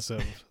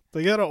impressive.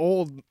 They got an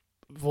old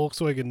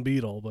Volkswagen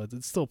Beetle, but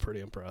it's still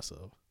pretty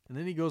impressive. And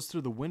then he goes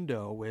through the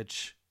window,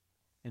 which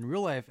in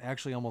real life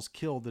actually almost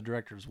killed the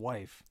director's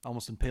wife.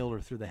 Almost impaled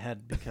her through the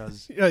head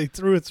because... Yeah, he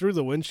threw it through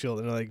the windshield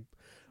and like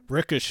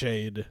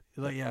ricocheted.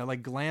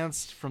 Like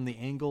glanced from the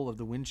angle of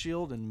the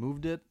windshield and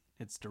moved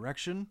its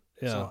direction.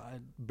 Yeah. So I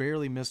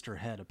barely missed her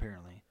head,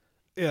 apparently.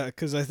 Yeah,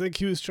 because I think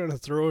he was trying to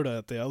throw it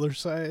at the other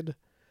side,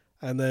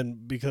 and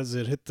then because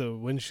it hit the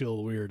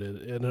windshield weird,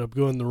 it ended up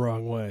going the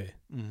wrong way.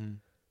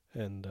 Mm-hmm.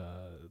 And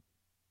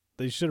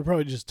they should have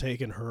probably just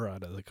taken her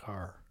out of the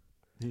car.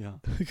 Yeah.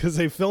 Because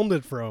they filmed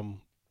it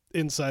from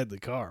inside the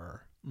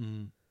car.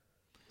 Mm-hmm.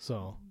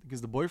 So.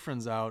 Because the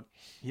boyfriend's out,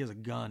 he has a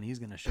gun. He's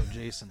going to show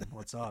Jason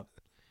what's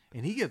up.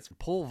 And he gets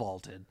pole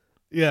vaulted.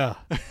 Yeah.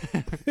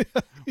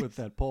 With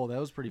that pole. That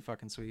was pretty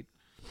fucking sweet.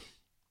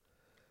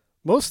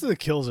 Most of the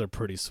kills are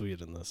pretty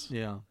sweet in this.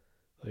 Yeah.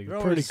 Like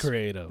pretty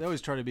creative. They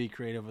always try to be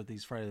creative with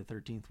these Friday the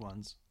 13th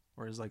ones.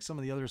 Whereas like some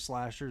of the other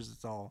slashers,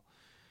 it's all,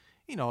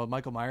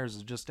 Michael Myers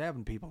is just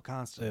stabbing people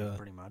constantly,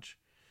 pretty much.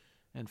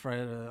 And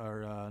Friday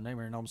or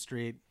Nightmare on Elm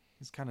Street,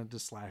 he's kind of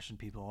just slashing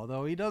people.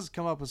 Although he does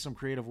come up with some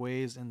creative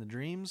ways in the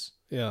dreams.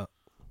 Yeah.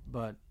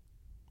 But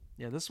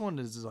yeah, this one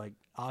is like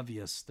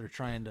obvious. They're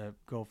trying to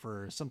go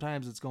for,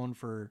 sometimes it's going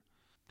for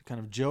kind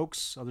of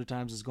jokes. Other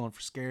times it's going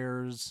for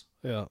scares.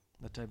 Yeah.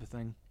 That type of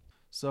thing.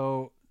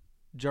 So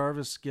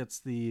Jarvis gets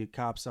the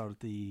cops out at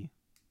the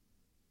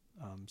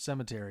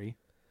cemetery.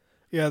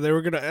 Yeah, they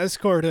were going to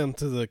escort him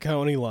to the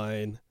county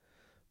line,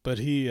 but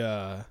he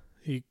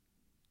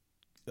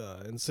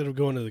instead of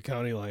going to the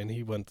county line,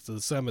 he went to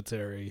the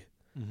cemetery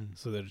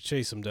so they'd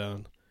chase him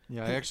down.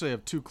 Yeah, I actually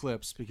have 2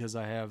 clips because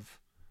I have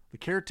the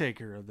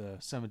caretaker of the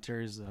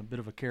cemetery is a bit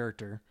of a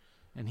character,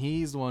 and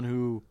he's the one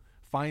who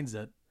finds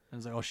it and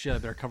is like, "Oh shit, I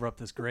better cover up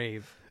this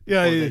grave."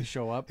 Yeah, before they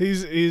show up.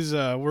 He's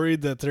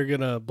worried that they're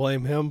gonna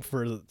blame him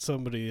for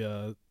somebody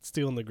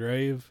stealing the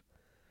grave.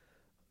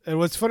 And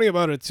what's funny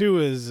about it too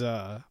is,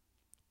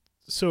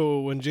 so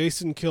when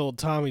Jason killed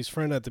Tommy's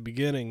friend at the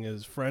beginning,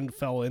 his friend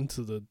fell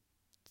into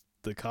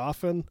the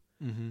coffin,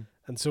 and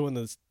so when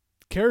the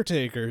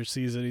caretaker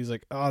sees it, he's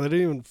like, "Oh, they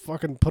didn't even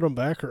fucking put him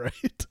back right."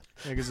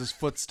 Yeah, because his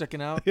foot's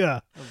sticking out.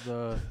 Yeah, of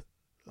the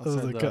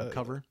outside the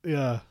cover.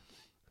 Yeah.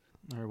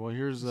 All right. Well,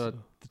 here's the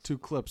 2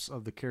 clips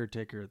of the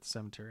caretaker at the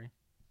cemetery.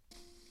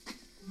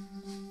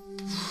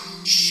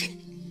 Shit.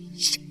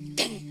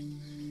 Damn.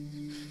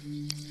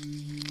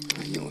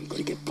 I know I'm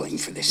gonna get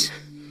blamed for this.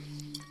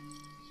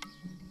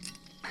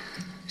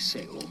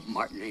 Say old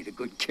Martin ain't a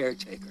good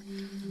caretaker.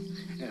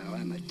 Hell,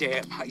 I'm a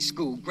damn high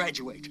school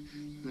graduate.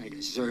 I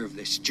deserve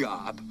this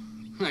job.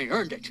 I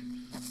earned it.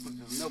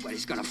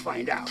 Nobody's gonna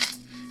find out.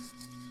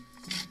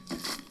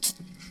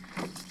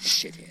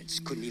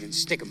 Shitheads couldn't even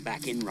stick 'em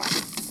back in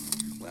right.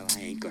 Well, I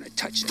ain't gonna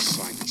touch this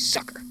slimy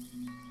sucker.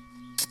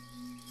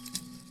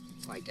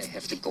 Why'd I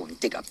have to go and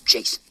dig up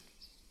Jason?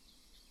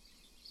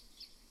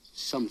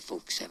 Some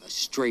folks have a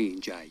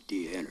strange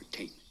idea of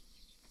entertainment.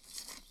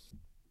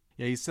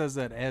 Yeah, he says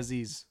that as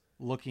he's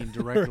looking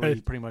directly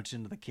Right. pretty much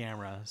into the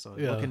camera. So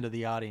Yeah. look into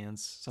the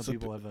audience. Some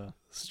people have a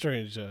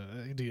strange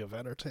idea of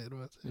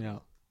entertainment. Yeah.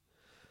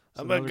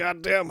 So I'm a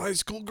goddamn high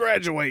school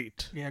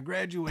graduate. Yeah,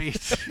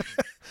 graduate.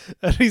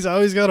 And he's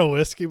always got a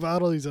whiskey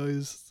bottle. He's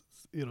always,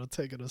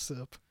 taking a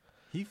sip.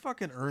 He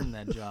fucking earned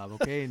that job,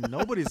 okay?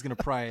 Nobody's going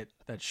to pry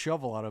that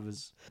shovel out of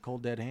his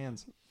cold, dead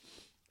hands.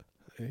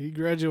 He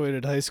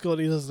graduated high school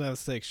and he doesn't have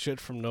to take shit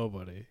from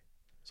nobody.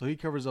 So he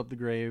covers up the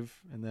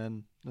grave, and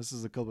then this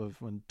is a clip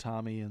of when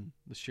Tommy and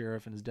the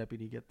sheriff and his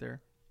deputy get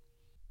there.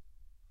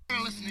 I'm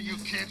gonna listen to you,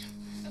 kid.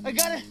 I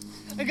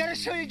gotta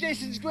show you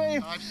Jason's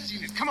grave. I've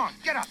seen it. Come on,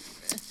 get up.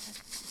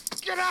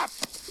 Get up!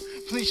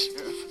 Please,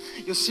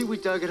 Sheriff. You'll see we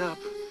dug it up.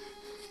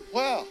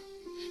 Well,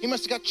 he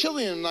must have got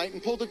chilly in the night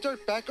and pulled the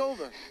dirt back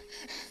over.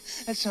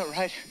 That's not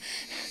right.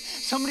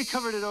 Somebody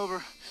covered it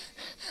over.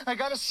 I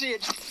gotta see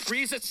it.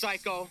 Freeze it,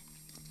 psycho.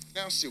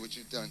 Now see what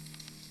you've done.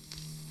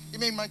 You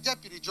made my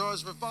deputy draw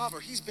his revolver.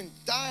 He's been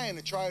dying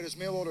to try out his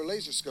mail-order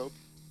laser scope.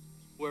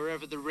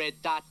 Wherever the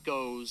red dot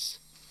goes,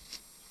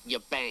 you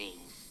bang.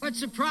 What's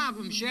the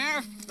problem,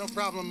 Sheriff? No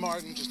problem,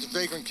 Martin. Just a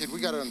vagrant kid. We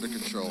got it under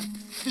control.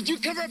 Did you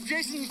cover up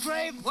Jason's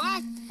grave?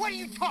 What? What are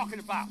you talking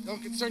about?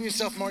 Don't concern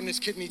yourself, Martin. This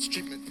kid needs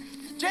treatment.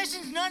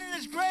 Jason's not in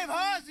his grave.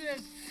 How's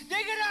this?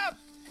 Dig it up!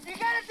 You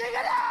gotta dig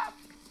it up!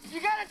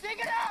 You gotta dig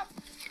it up!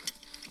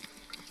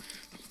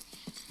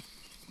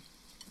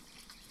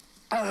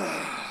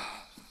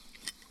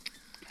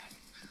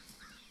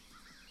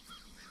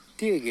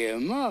 Dig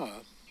him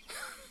up?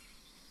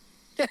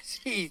 Does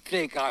he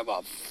think I'm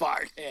a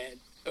farthead?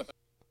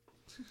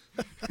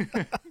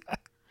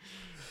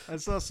 I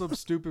saw some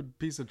stupid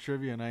piece of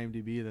trivia on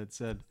IMDb that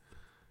said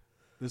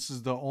this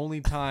is the only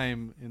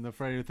time in the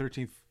Friday the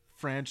 13th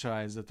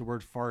franchise that the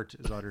word fart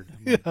is uttered.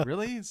 I'm like,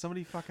 really?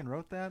 Somebody fucking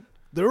wrote that?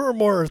 There were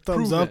more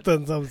thumbs Prove up it.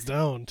 than thumbs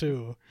down,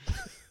 too.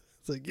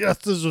 It's like, yes,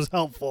 this was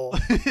helpful.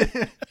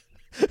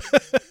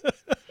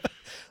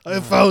 I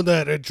found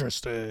that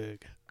interesting.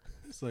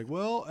 It's like,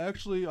 well,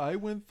 actually, I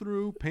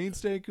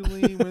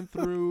painstakingly went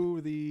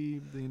through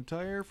the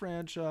entire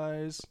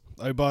franchise.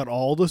 I bought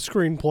all the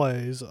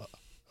screenplays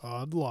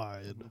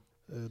online.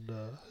 And,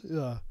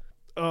 yeah.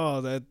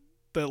 Oh, that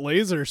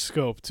laser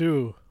scope,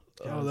 too.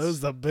 Yeah, Oh, that was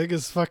the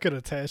biggest fucking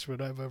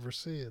attachment I've ever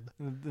seen.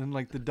 And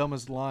like the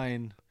dumbest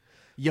line,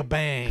 you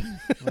bang.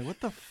 I'm like, what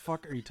the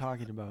fuck are you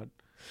talking about?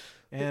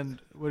 And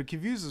what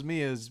confuses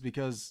me is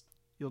because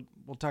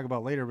we'll talk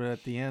about later, but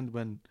at the end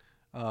when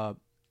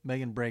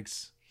Megan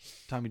breaks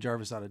Tommy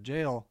Jarvis out of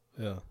jail,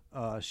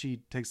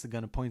 she takes the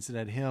gun and points it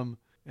at him,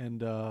 and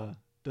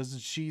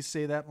doesn't she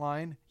say that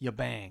line? You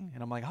bang.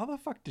 And I'm like, how the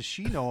fuck does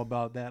she know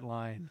about that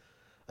line?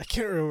 I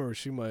can't remember.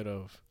 She might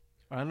have.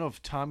 I don't know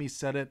if Tommy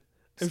said it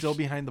If still she-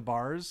 behind the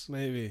bars,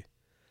 Maybe.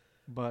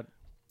 but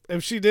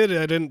If she did,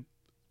 I didn't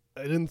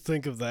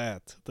think of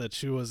that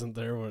she wasn't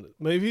there when.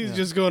 Maybe he's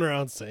just going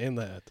around saying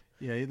that.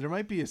 yeah, there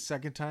might be a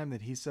second time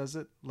that he says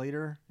it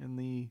later in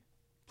the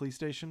police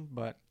station,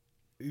 but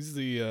He's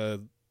the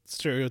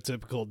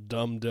stereotypical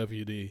dumb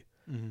deputy.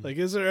 Mhm. Like,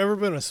 has there ever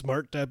been a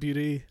smart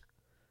deputy?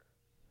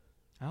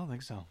 I don't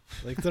think so.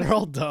 Like, they're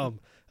all dumb.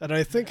 And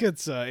I think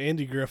it's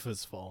Andy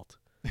Griffith's fault.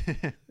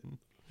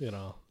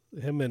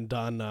 Him and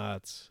Don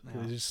Knotts.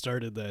 Yeah. They just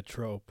started that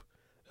trope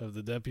of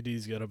the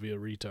deputy's got to be a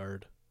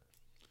retard.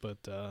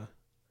 But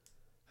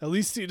at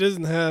least he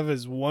doesn't have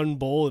his one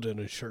bullet in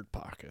his shirt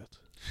pocket.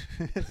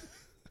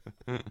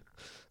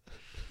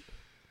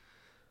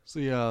 So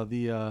yeah,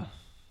 the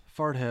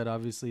fart head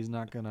obviously is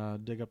not gonna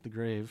dig up the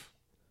grave.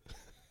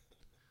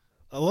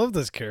 I love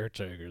this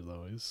caretaker,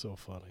 though. He's so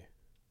funny.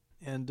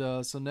 And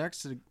so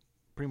next it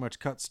pretty much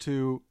cuts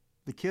to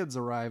the kids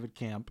arrive at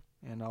camp,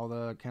 and all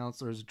the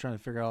counselors are trying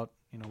to figure out,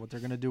 what they're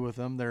going to do with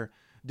them. They're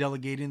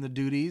delegating the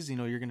duties.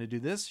 You're going to do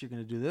this, you're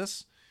going to do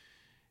this.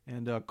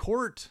 And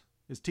Court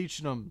is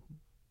teaching them,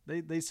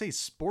 they say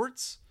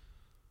sports,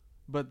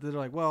 but they're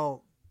like,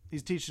 well,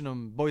 he's teaching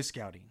them Boy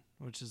Scouting,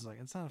 which is like,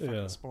 it's not a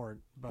fucking sport.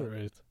 But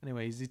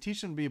anyway, he's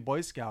teaching them to be a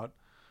Boy Scout.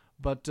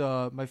 But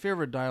my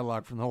favorite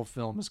dialogue from the whole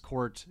film is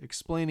Court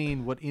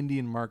explaining what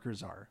Indian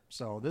markers are.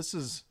 So this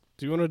is...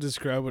 Do you want to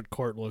describe what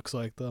Court looks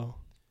like, though?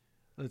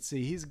 Let's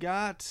see. He's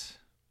got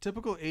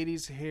typical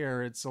 80s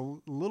hair. It's a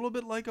little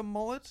bit like a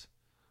mullet,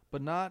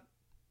 but not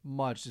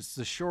much. It's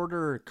the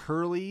shorter,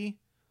 curly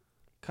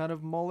kind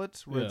of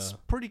mullet where it's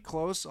pretty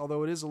close,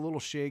 although it is a little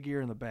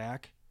shaggier in the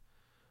back.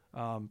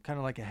 Kind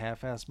of like a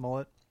half-ass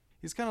mullet.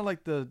 He's kind of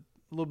like a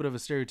little bit of a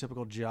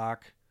stereotypical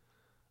jock.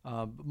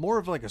 More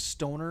of like a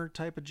stoner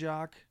type of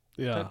jock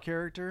type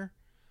character.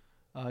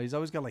 He's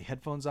always got like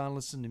headphones on,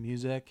 listening to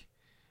music.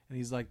 And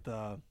he's like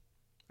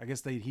I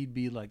guess he'd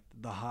be like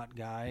the hot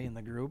guy in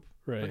the group,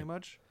 pretty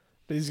much.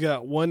 He's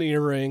got one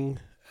earring,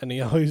 and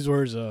he always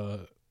wears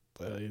a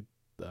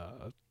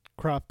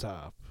crop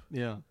top.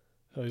 Yeah.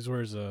 Always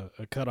wears a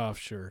cutoff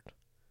shirt.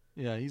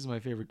 Yeah, he's my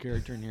favorite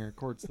character in here.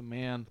 Court's the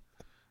man.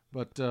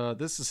 But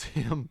this is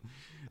him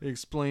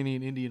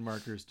explaining Indian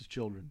markers to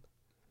children.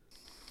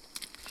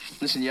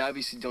 Listen, you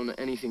obviously don't know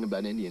anything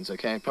about Indians,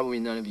 okay? Probably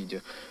none of you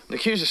do.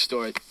 Look, here's a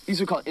story. These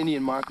are called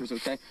Indian markers,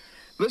 okay?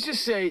 Let's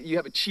just say you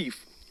have a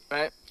chief,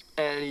 right?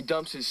 And he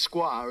dumps his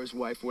squaw or his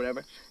wife or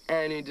whatever,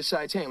 and he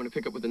decides, hey, I'm going to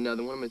pick up with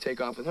another one. I'm going to take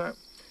off with her.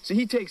 So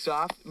he takes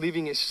off,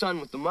 leaving his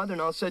son with the mother,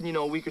 and all of a sudden,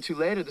 a week or two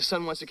later, the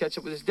son wants to catch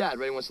up with his dad,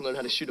 right? He wants to learn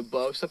how to shoot a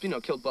bow, stuff,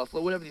 kill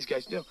buffalo, whatever these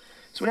guys do.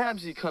 So what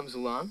happens is he comes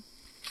along,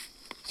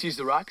 sees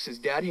the rock, says,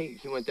 Dad, hey,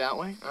 he went that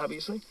way,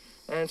 obviously.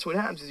 And so what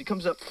happens is he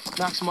comes up,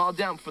 knocks them all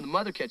down before the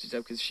mother catches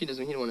up, because he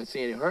don't want to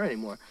see any of her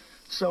anymore.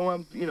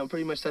 So,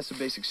 pretty much that's the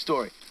basic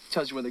story.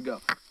 Tells you where they go.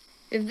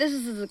 If this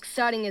is as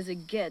exciting as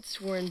it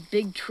gets, we're in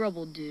big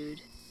trouble,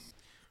 dude.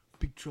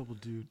 Big trouble,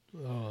 dude.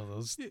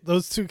 Oh,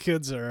 those two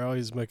kids are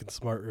always making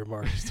smart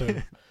remarks,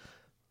 too.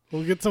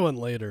 We'll get to one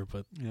later,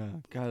 but yeah,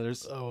 God,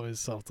 there's always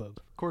something.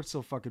 Court's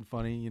so fucking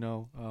funny,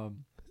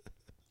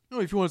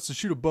 if he wants to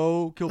shoot a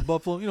bow, kill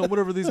buffalo,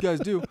 whatever these guys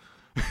do.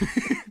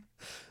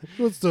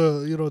 He wants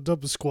to,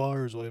 dump a squaw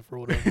or his wife or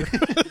whatever.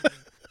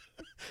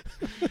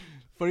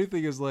 Funny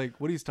thing is,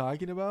 like, what he's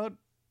talking about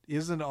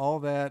isn't all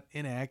that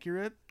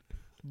inaccurate,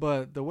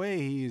 but the way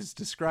he's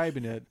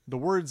describing it, the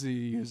words he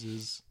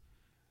uses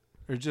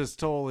are just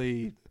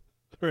totally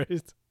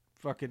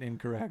fucking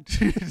incorrect.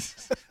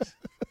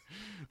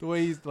 The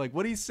way he's like,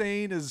 what he's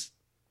saying is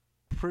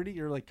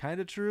pretty or like kind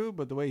of true,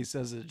 but the way he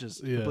says it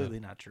just completely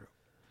not true.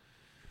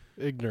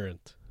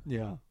 Ignorant.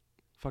 Yeah.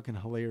 Fucking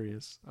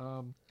hilarious.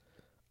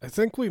 I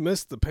think we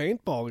missed the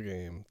paintball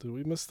game. Did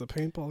we miss the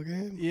paintball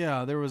game?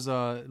 Yeah, there was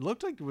it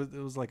looked like it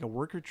was like a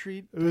work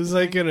retreat. It was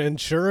like an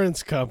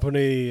insurance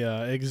company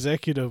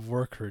executive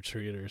work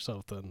retreat or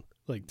something,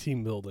 like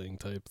team building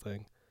type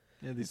thing.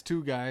 Yeah, these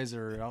two guys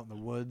are out in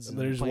the woods. And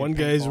there's one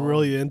guy's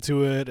really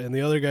into it, and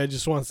the other guy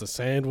just wants a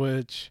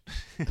sandwich.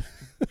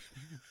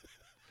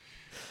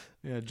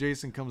 Yeah,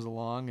 Jason comes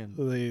along, and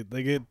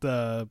they get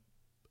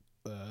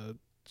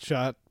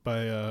shot by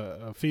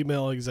a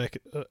female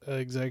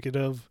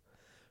executive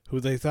who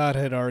they thought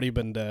had already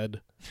been dead,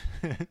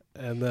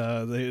 and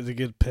they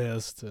get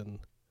pissed. And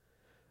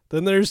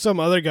then there's some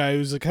other guy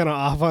who's kind of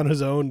off on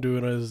his own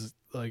doing his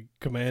like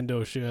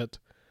commando shit,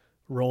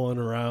 rolling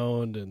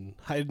around and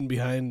hiding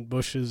behind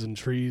bushes and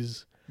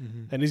trees.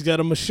 Mm-hmm. And he's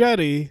got a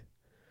machete,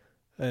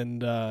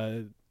 and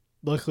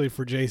luckily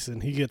for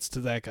Jason, he gets to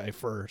that guy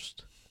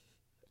first.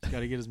 Got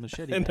to get his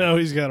machete. And now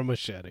he's got a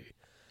machete.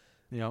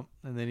 Yep,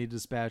 and then he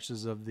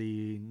dispatches of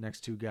the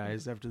next two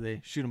guys after they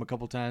shoot him a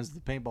couple times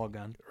with the paintball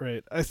gun.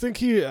 Right. I think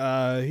he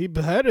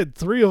beheaded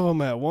 3 of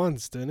them at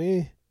once, didn't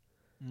he?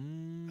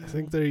 I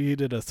think he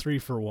did a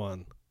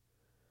 3-for-1.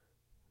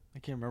 I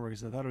can't remember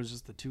because I thought it was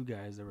just the two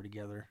guys that were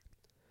together.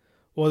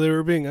 Well, they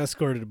were being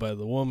escorted by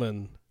the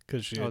woman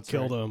because she had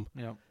killed him.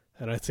 Yep.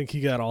 And I think he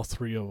got all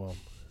 3 of them.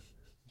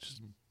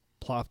 Just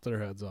plopped their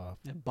heads off.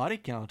 Yeah, body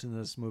count in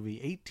this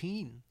movie,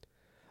 18.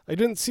 I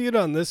didn't see it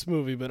on this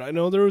movie, but I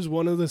know there was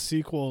one of the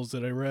sequels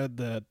that I read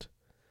that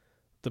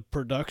the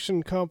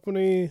production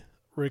company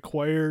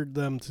required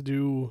them to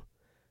do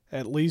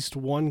at least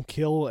 1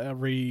 kill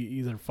every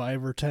either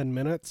 5 or 10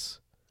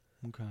 minutes.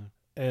 Okay.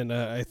 And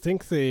I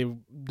think they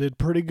did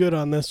pretty good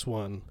on this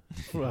one,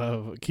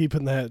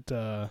 keeping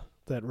that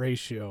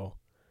ratio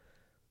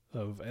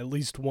of at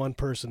least one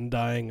person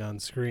dying on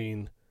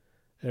screen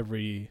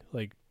every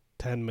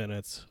 10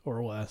 minutes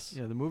or less.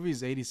 Yeah, the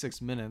movie's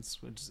 86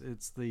 minutes, which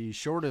it's the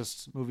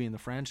shortest movie in the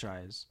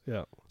franchise.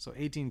 Yeah. So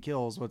 18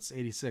 kills, what's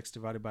 86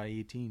 divided by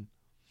 18?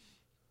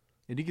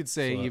 And you could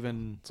say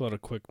it's a lot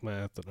of quick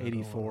math.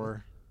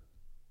 84,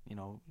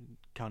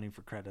 counting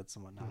for credits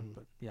and whatnot. Mm-hmm.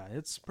 But yeah,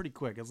 it's pretty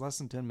quick. It's less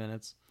than 10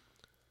 minutes.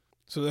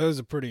 So that was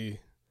it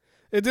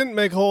didn't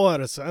make a whole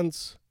lot of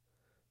sense,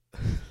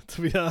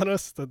 to be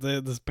honest, that they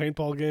had this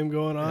paintball game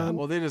going on. Yeah,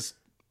 well, they just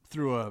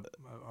threw a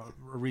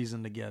a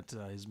reason to get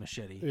his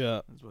machete.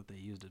 Yeah. That's what they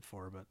used it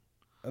for. But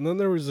And then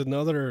there was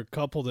another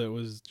couple that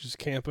was just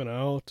camping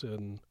out,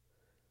 and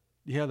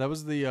yeah, that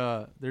was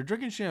the they're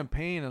drinking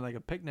champagne at like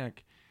a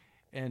picnic,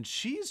 and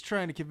she's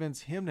trying to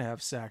convince him to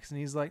have sex, and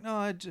he's like,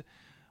 "No,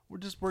 we're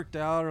just worked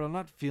out, or I'm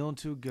not feeling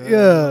too good.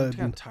 Yeah, I'm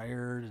kind of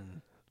tired."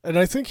 And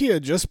I think he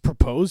had just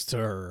proposed to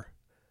her.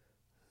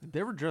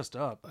 They were dressed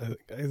up.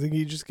 I think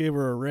he just gave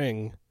her a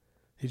ring.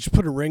 He just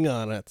put a ring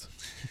on it.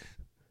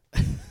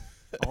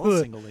 All the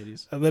single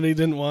ladies. And then he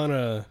didn't want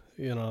to,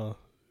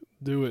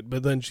 do it,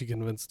 but then she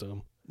convinced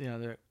him. Yeah,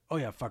 they're, oh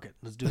yeah, fuck it,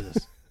 let's do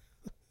this.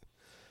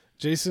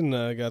 Jason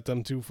got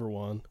them 2 for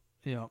 1.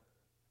 Yeah.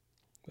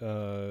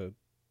 The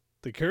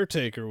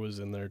caretaker was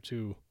in there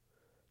too.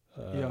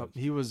 Yeah,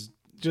 he was.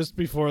 Just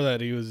before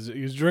that, he was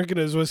drinking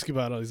his whiskey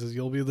bottle. He says,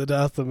 "You'll be the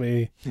death of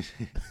me."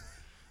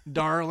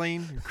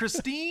 Darling,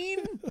 Christine,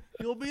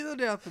 you'll be the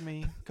death of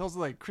me. Calls it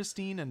like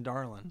Christine and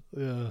darling.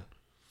 Yeah.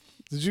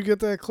 Did you get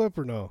that clip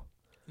or no?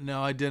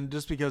 No, I didn't.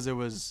 Just because it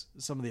was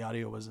some of the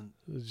audio wasn't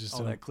just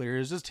all that clear. It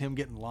was just him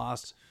getting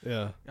lost.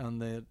 Yeah. On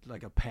the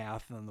like a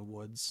path in the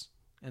woods,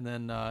 and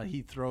then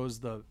he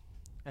throws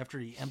after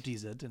he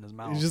empties it in his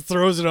mouth. He just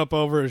throws it up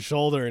over his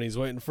shoulder, and he's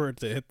waiting for it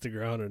to hit the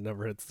ground, and it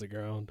never hits the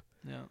ground.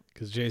 Yeah.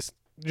 Because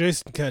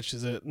Jason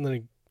catches it, and then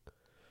he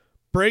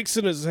breaks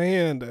in his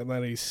hand, and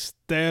then he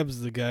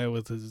stabs the guy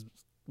with his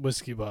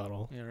whiskey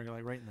bottle. Yeah,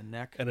 like right in the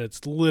neck. And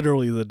it's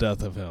literally the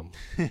death of him.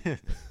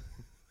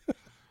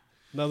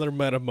 Another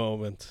meta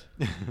moment.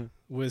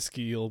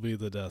 Whiskey, you'll be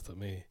the death of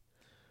me.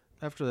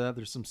 After that,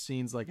 there's some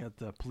scenes like at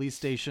the police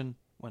station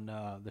when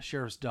the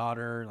sheriff's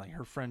daughter, like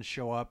her friends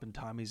show up and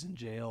Tommy's in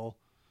jail.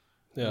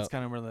 Yeah, it's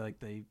kind of where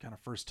they kind of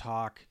first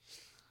talk.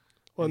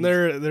 Well, and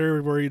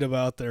they're worried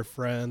about their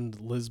friend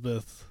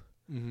Lisbeth.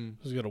 Mm-hmm.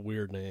 Who's got a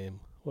weird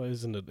name. Why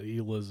isn't it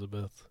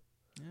Elizabeth?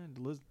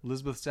 Yeah,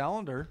 Lisbeth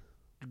Salander,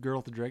 the girl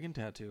with the dragon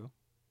tattoo.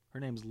 Her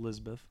name's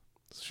Lisbeth.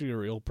 Is she a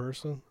real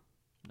person?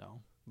 No,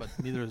 but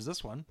neither is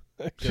this one.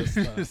 I guess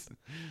not.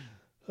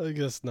 I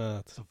guess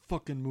not. It's a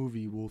fucking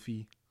movie,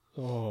 Wolfie.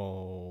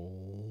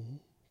 Oh.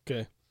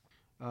 Okay.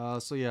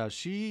 So yeah,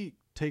 she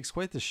takes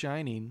quite the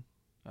shining,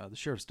 the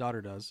sheriff's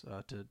daughter does,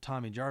 to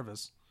Tommy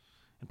Jarvis,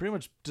 and pretty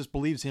much just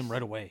believes him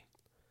right away.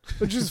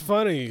 Which is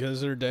funny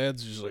because her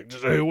dad's just like,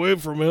 stay away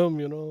from him,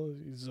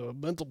 he's a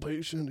mental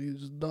patient,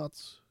 he's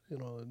nuts,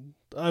 and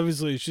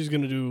obviously she's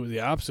going to do the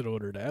opposite of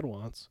what her dad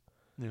wants.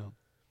 Yeah.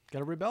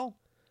 Gotta rebel.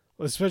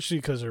 Especially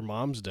because her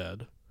mom's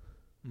dead.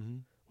 Mm-hmm.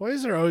 Why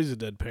is there always a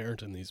dead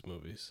parent in these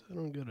movies? I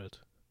don't get it.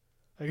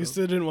 I guess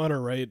they didn't want to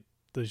write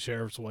the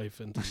sheriff's wife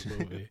into the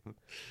movie.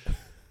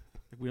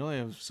 We only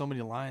have so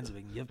many lines that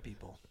we can give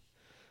people.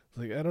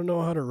 Like, I don't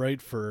know how to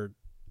write for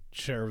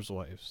sheriff's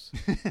wives.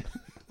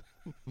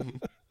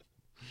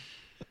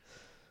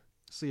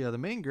 So yeah, the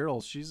main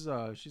girl, she's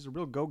a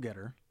real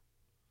go-getter.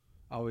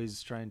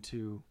 Always trying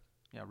to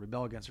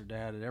rebel against her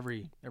dad at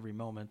every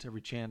moment,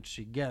 every chance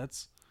she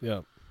gets.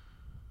 Yeah.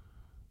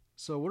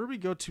 So where do we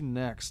go to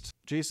next?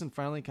 Jason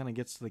finally kind of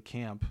gets to the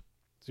camp.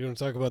 Do you want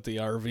to talk about the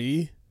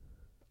RV?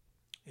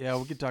 Yeah,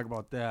 we could talk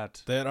about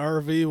that. That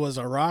RV was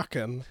a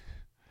rockin'.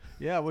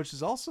 Yeah, which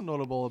is also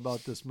notable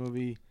about this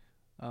movie,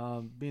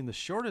 being the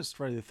shortest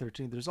Friday the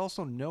 13th. There's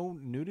also no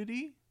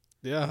nudity.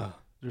 Yeah.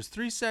 There's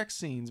 3 sex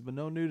scenes, but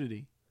no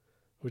nudity.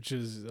 Which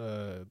is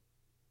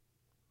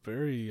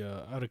very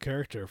out of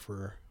character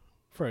for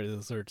Friday the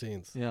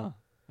 13th. Yeah,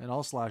 and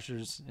all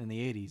slashers in the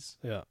 80s.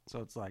 Yeah.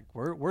 So it's like,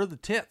 where are the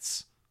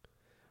tits?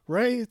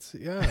 Right,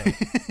 yeah.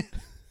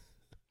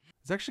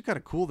 It's actually kind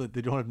of cool that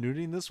they don't have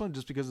nudity in this one,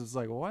 just because it's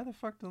like, well, why the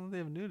fuck don't they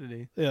have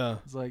nudity? Yeah.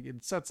 It's like,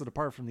 it sets it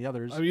apart from the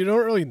others. I mean, you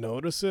don't really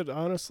notice it,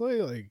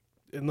 honestly, like,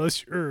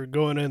 unless you're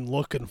going in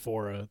looking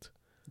for it.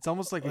 It's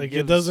almost like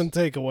it doesn't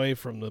take away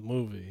from the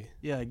movie.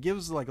 Yeah, it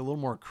gives like a little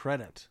more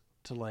credit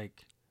to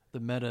like the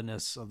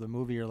meta-ness of the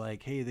movie. Or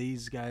like, hey,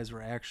 these guys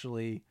were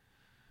actually,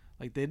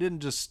 like, they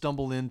didn't just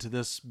stumble into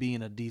this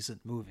being a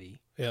decent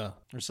movie. Yeah.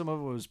 Or some of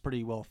it was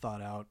pretty well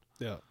thought out.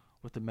 Yeah.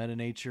 With the meta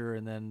nature,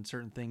 and then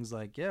certain things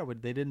like,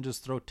 they didn't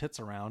just throw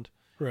tits around.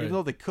 Right. Even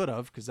though they could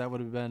have, because that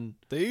would have been...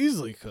 They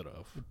easily could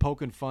have.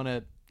 Poking fun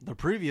at the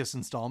previous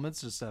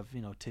installments, just have,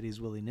 titties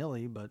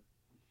willy-nilly, but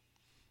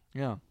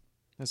yeah.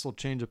 This will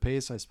change of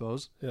pace, I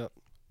suppose. Yeah.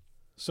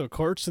 So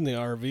Court's in the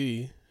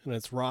RV, and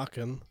it's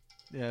rocking.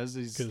 Yeah, as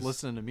he's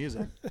listening to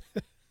music.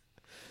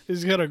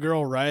 He's got a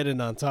girl riding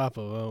on top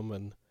of him,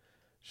 and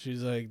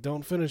she's like,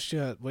 don't finish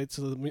yet. Wait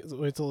till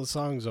the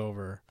song's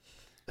over.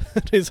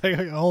 He's like,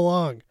 how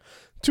long?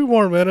 2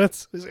 more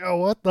minutes. He's like, oh,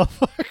 what the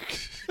fuck?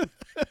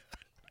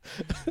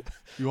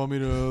 You want me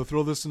to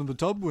throw this into the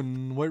tub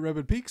when White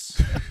Rabbit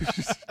peaks?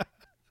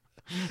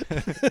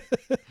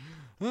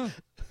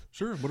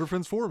 Sure. What are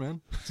friends for,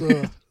 man?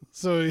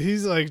 So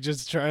he's like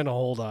just trying to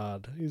hold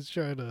on. He's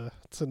trying to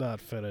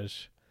not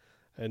finish.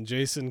 And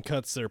Jason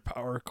cuts their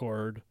power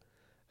cord,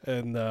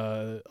 and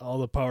all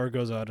the power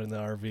goes out in the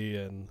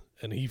RV,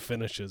 and he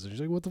finishes. And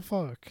he's like, what the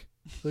fuck?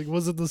 Like,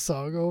 wasn't the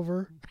song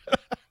over?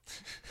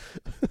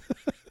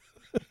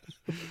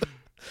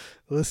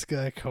 This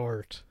guy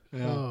Court.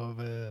 Yeah. Oh,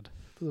 man.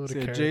 What a So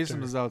character.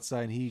 Jason was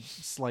outside and he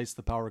sliced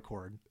the power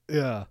cord.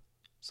 Yeah.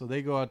 So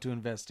they go out to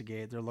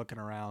investigate. They're looking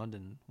around,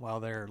 and while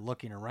they're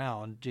looking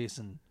around,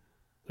 Jason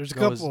There's a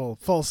goes, couple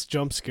false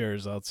jump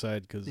scares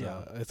outside because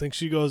Yeah. I think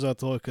she goes out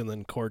to look and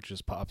then Court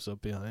just pops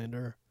up behind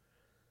her.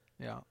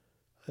 Yeah.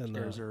 And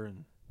Scares her.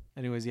 And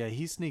anyways, yeah,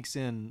 he sneaks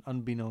in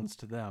unbeknownst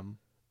to them.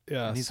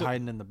 Yeah, And he's so-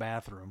 hiding in the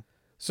bathroom.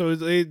 So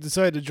they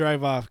decide to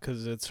drive off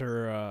because it's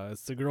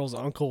it's the girl's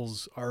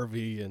uncle's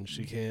RV, and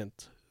she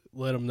can't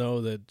let him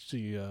know that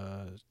she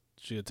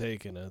had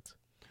taken it.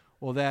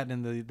 Well, that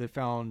and they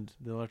found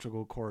the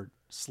electrical cord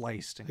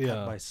sliced and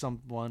cut by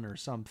someone or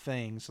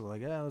something. So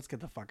like, let's get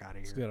the fuck out of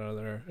here. Let's get out of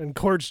there. And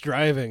Court's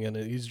driving, and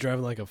he's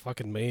driving like a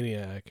fucking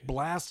maniac.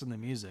 Blasting the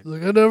music.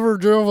 Like, I never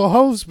drove a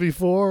house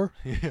before.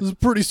 Yeah. This is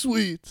pretty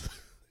sweet.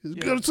 He's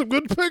got some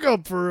good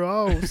pickup for a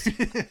house.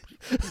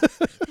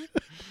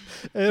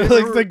 And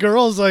like the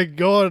girl's like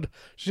going,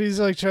 she's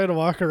like trying to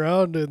walk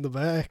around in the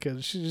back,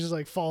 and she's just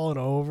like falling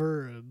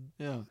over,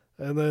 and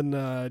and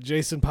then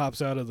Jason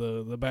pops out of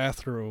the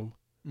bathroom,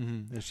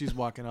 and she's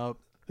walking up,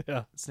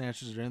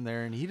 snatches her in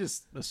there, and he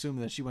just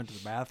assumed that she went to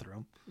the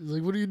bathroom. He's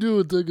like, "What are you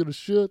doing? Taking a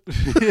shit?"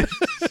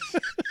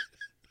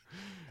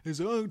 He's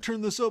like, "Oh,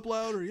 turn this up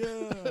louder,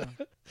 yeah."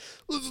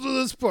 Listen to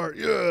this part,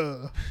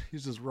 yeah.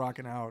 He's just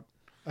rocking out.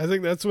 I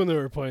think that's when they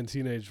were playing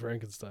Teenage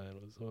Frankenstein.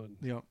 Was when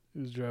Yep. he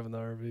was driving the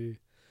RV.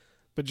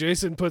 But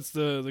Jason puts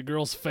the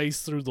girl's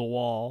face through the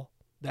wall.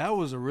 That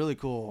was a really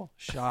cool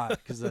shot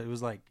because it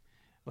was like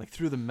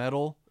through the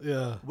metal.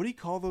 Yeah. What do you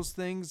call those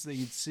things that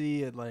you'd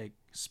see at like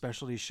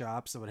specialty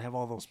shops that would have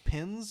all those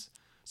pins?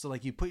 So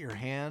like you put your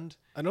hand,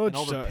 I know and what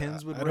all the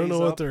pins would I don't know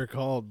raise what up. they're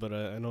called, but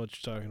I know what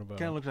you're talking about.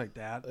 Kind of looked like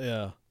that.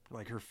 Yeah.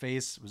 Like her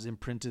face was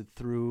imprinted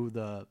through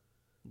the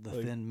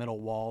Like- thin metal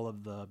wall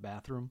of the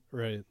bathroom.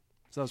 Right.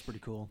 So that was pretty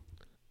cool.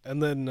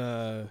 And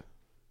then,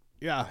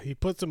 he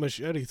puts a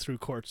machete through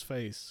Court's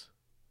face.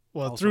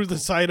 Well, Also through the cool.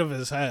 side of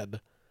his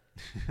head.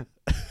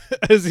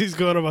 As he's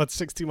going about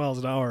 60 miles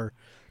an hour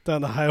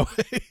down the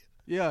highway.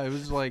 Yeah, it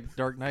was like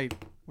Dark Knight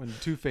when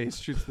Two-Face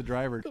shoots the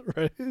driver.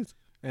 Right.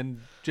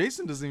 And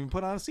Jason doesn't even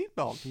put on a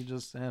seatbelt. He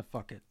just,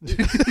 fuck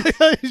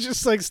it. He's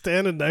just like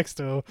standing next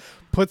to him,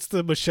 puts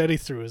the machete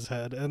through his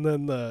head, and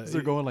then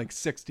They're going like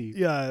 60.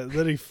 Yeah,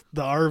 then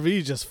the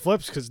RV just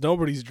flips because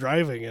nobody's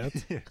driving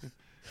it.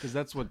 Because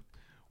that's what,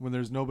 when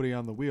there's nobody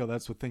on the wheel,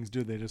 that's what things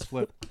do. They just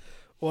flip.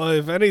 Well,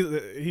 if any,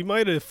 he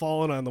might have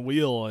fallen on the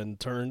wheel and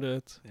turned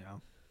it. Yeah.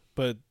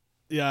 But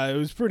yeah, it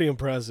was pretty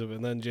impressive.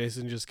 And then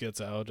Jason just gets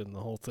out, and the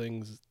whole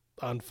thing's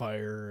on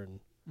fire,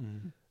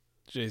 and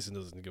Jason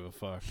doesn't give a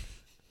fuck.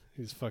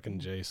 He's fucking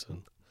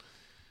Jason.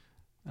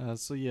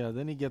 So yeah,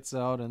 then he gets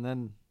out, and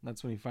then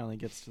that's when he finally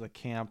gets to the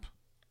camp.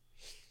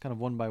 Kind of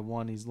one by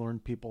one, he's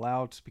lured people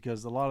out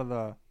because a lot of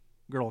the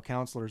girl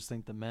counselors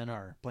think the men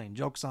are playing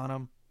jokes on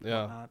him.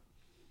 Yeah. Whatnot.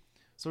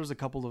 So there's a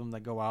couple of them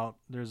that go out.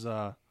 There's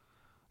a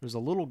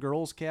little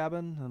girl's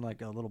cabin and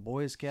like a little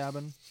boy's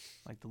cabin.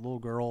 Like the little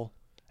girl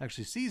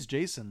actually sees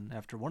Jason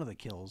after one of the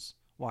kills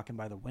walking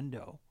by the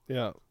window.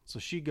 Yeah. So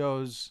she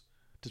goes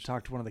to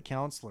talk to one of the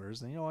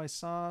counselors, and I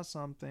saw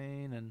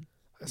something, and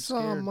I I'm saw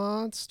a scared.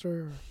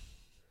 monster.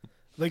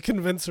 They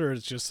convince her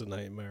it's just a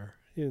nightmare.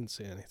 He didn't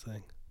see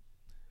anything.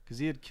 Because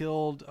he had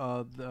killed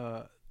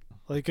the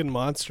Like in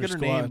Monster forget her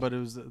Squad. name, but it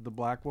was the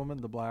black woman,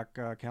 the black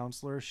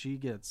counselor. She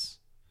gets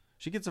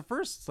it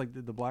first. It's like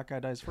the black guy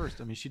dies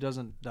first. I mean, she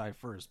doesn't die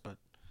first, but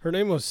Her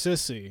name was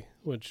Sissy,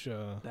 which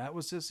that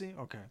was Sissy.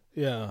 Okay.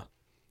 yeah.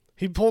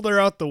 He pulled her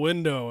out the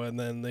window, and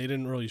then they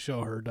didn't really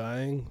show her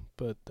dying,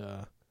 but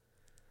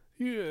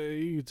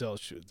you could tell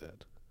she was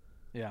dead.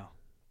 Yeah.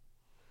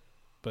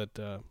 But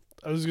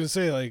I was gonna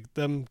say, like,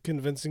 them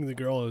convincing the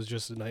girl it was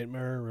just a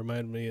nightmare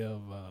reminded me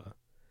of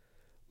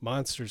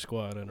Monster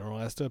Squad in our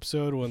last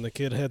episode when the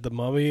kid had the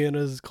mummy in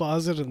his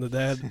closet, and the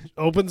dad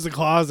opens the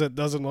closet,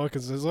 doesn't look,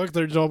 and says, "Look,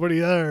 there's nobody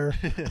there."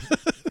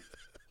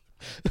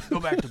 Go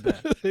back to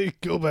bed.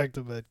 Go back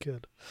to bed,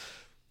 kid.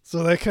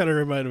 So that kind of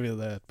reminded me of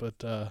that. But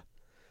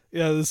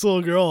yeah, this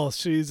little girl,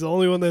 she's the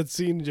only one that's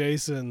seen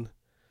Jason,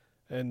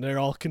 and they're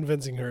all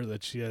convincing her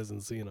that she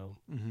hasn't seen him.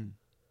 Mm-hmm.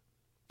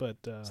 But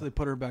So they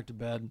put her back to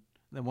bed.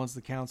 Then once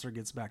the counselor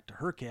gets back to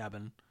her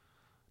cabin,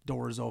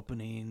 doors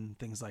opening,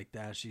 things like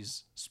that,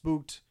 she's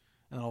spooked,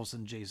 and then all of a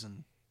sudden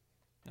Jason,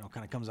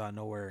 kind of comes out of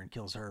nowhere and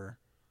kills her.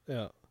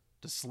 yeah.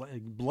 Just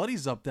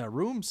bloodies up that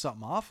room,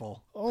 something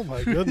awful. Oh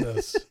my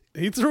goodness.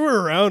 He threw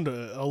her around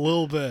a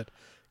little bit.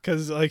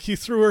 Because, like, he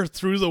threw her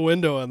through the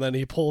window and then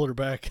he pulled her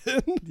back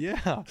in.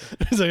 Yeah.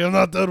 He's like, "I'm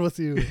not done with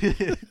you."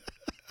 I'm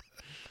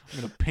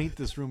going to paint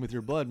this room with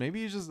your blood.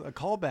 Maybe it's just a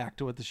callback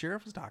to what the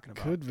sheriff was talking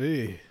about. Could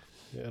be,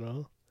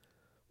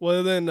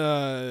 Well, then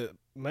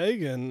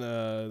Megan,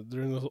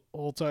 during the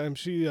whole time,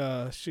 she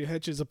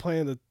hatches a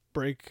plan to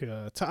break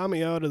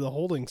Tommy out of the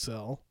holding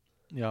cell.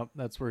 Yep,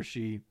 that's where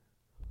she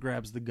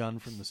grabs the gun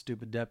from the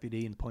stupid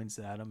deputy and points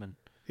at him. And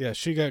Yeah,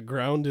 she got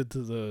grounded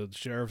to the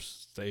sheriff's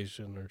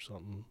station or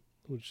something,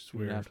 which is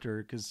weird. after,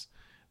 because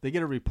they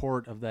get a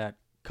report of that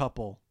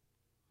couple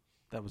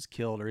that was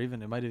killed, or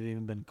even it might have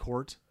even been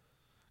Court,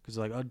 Because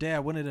like, oh, Dad,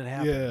 when did it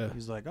happen? Yeah.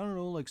 He's like, I don't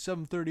know, like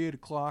 7:30, 8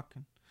 o'clock.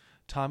 And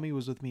Tommy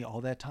was with me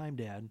all that time,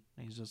 Dad.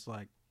 And he's just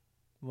like,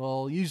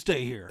 well, you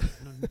stay here.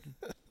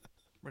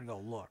 We're going to go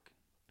look.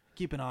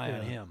 Keep an eye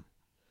on him.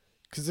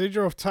 Because they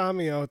drove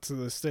Tommy out to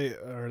the state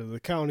or the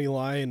county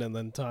line, and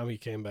then Tommy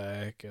came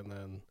back, and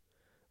then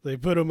they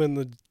put him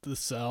in the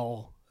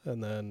cell,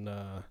 and then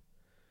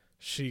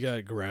she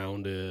got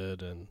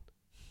grounded, and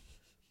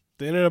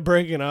they ended up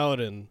breaking out,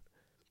 and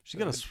she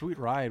got a sweet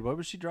ride. What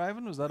was she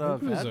driving? Was that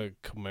it was a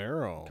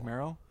Camaro?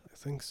 Camaro? I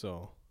think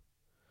so.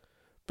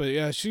 But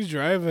yeah, she's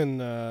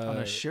driving on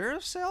a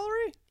sheriff's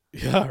salary.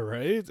 Yeah,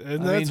 right.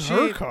 And that's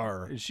her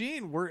car. She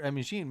ain't work. I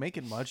mean, she ain't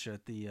making much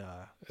at the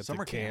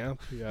summer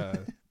camp. Yeah,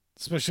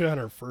 especially on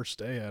her first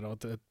day. I don't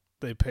think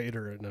they paid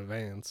her in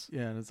advance.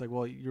 Yeah, and it's like,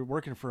 well, you're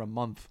working for a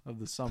month of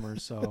the summer,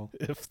 so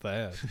if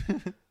that.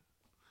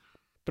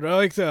 But I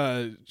like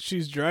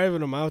she's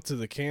driving him out to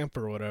the camp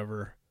or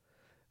whatever,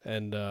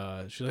 and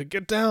she's like,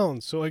 "Get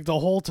down!" So like the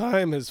whole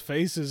time, his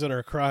face is in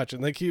her crotch,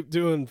 and they keep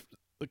doing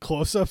the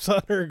close-ups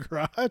on her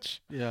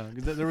crotch. Yeah,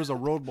 there was a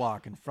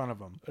roadblock in front of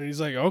him, and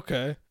he's like,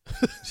 "Okay."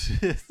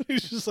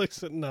 He's just like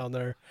sitting down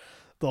there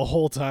the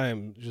whole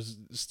time, just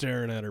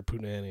staring at her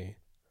punani.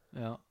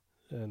 Yeah,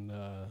 and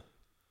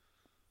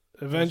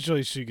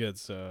eventually she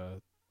gets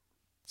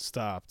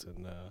stopped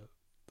and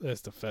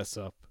has to fess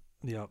up.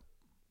 Yep.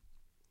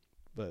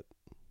 But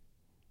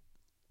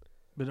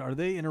are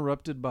they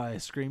interrupted by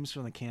screams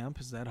from the camp?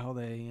 Is that how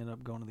they end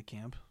up going to the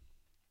camp?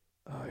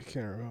 I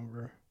can't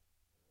remember.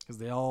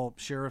 Because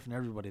sheriff and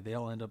everybody, they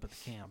all end up at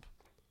the camp.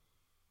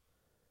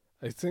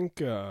 I think,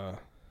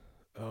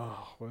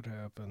 what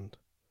happened?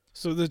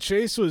 So the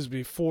chase was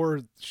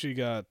before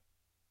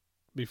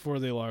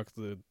they locked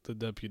the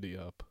deputy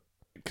up.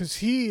 Because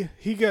he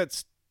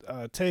gets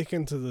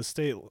taken to the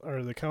state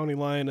or the county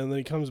line, and then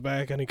he comes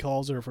back and he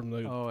calls her from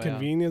the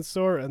convenience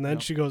store, and then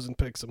she goes and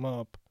picks him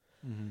up.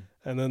 Mm-hmm.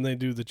 And then they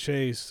do the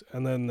chase,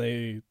 and then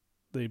they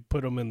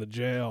put him in the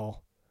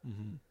jail.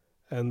 Mm-hmm.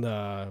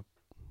 And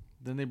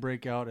then they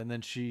break out, and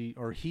then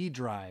he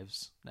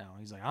drives now.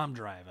 He's like, I'm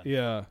driving.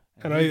 Yeah.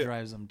 And he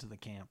drives them to the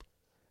camp.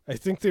 I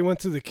think they went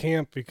to the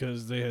camp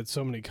because they had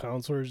so many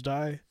counselors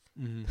die.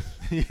 Mm-hmm.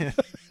 Yeah.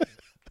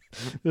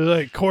 They're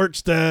like,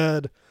 Court's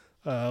dead,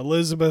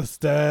 Elizabeth's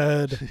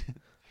dead.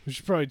 We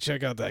should probably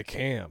check out that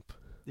camp.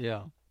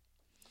 Yeah.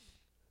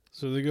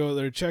 So they go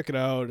there, check it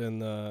out,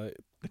 and the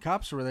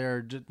cops were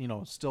there,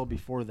 still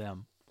before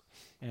them.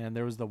 And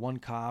there was the one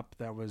cop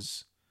that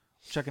was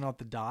checking out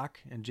the dock,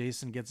 and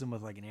Jason gets him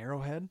with like an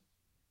arrowhead.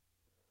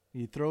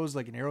 He throws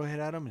like an arrowhead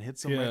at him and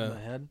hits him right in the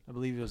head. I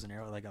believe it was an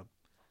arrow,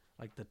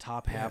 like the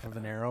top half of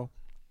an arrow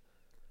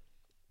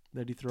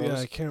that he throws. Yeah,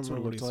 I can't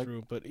remember what he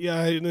threw, but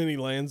yeah, and then he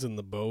lands in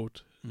the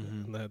boat,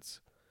 mm-hmm. and that's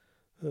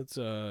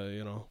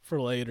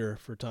for later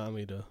for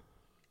Tommy to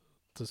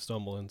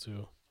stumble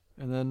into.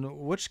 And then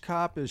which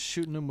cop is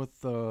shooting him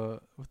with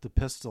the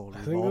pistol?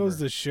 Revolver? I think it was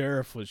the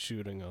sheriff was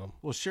shooting him.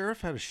 Well,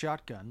 sheriff had a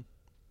shotgun.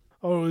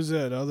 Oh, it was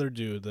that other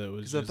dude that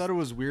was. Because I thought it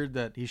was weird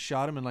that he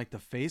shot him in like the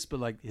face, but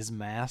like his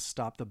mask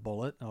stopped the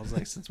bullet. And I was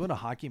like, since when a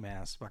hockey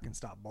mask fucking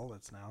stop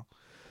bullets now?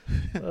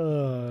 I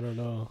don't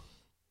know.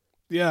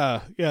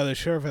 Yeah, the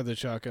sheriff had the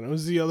shotgun. It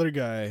was the other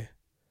guy.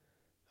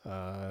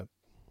 I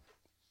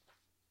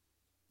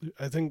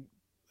think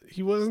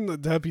he wasn't the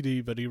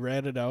deputy, but he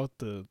ratted out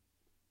the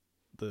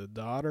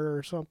daughter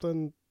or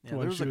something. Yeah,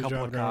 there was a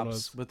couple of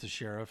cops with the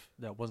sheriff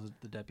that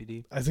wasn't the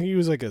deputy. I think he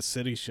was like a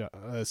city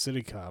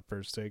cop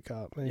or state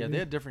cop. Maybe. Yeah, they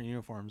had different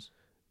uniforms.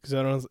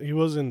 Because he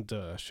wasn't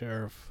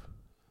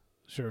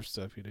sheriff's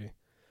deputy,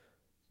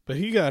 but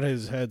he got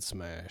his head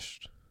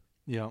smashed.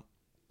 Yeah,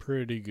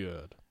 pretty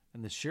good.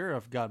 And the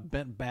sheriff got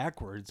bent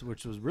backwards,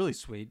 which was really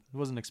sweet. I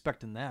wasn't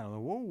expecting that. I'm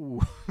like,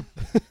 whoa,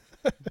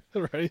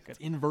 right?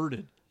 Got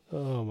inverted.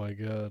 Oh my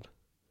god,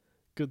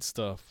 good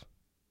stuff.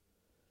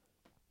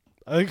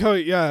 I think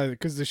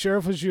because the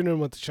sheriff was shooting him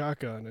with the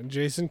shotgun, and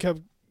Jason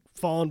kept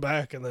falling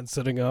back and then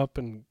sitting up,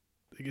 and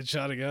he get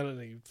shot again, and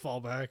he'd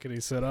fall back and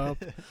he sit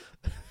up.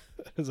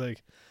 It's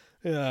like,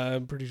 yeah,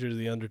 I'm pretty sure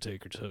the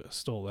Undertaker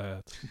stole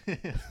that.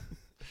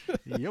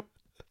 Yep.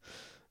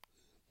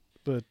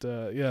 But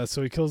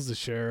so he kills the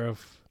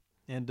sheriff,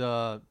 and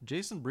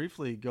Jason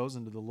briefly goes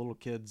into the little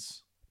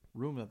kid's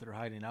room that they're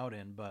hiding out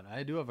in. But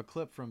I do have a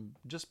clip from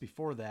just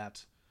before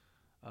that.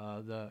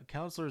 The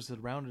counselors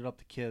had rounded up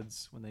the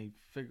kids when they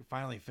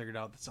finally figured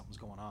out that something was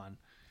going on.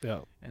 Yeah.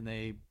 And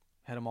they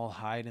had them all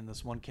hide in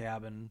this one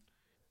cabin.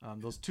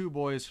 Those two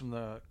boys from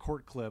the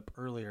court clip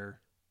earlier,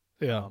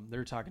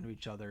 they're talking to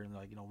each other and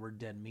they're like, we're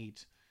dead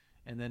meat.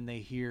 And then they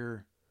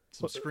hear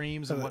some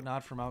screams and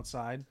whatnot from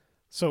outside.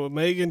 So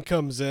Megan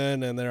comes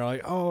in and they're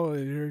like, oh,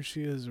 here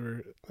she is.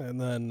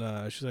 And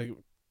then she's like,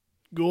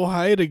 go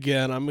hide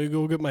again. I'm going to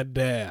go get my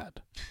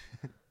dad.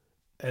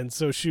 And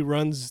so she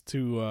runs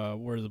to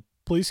where the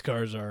police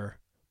cars are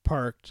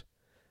parked,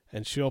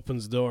 and she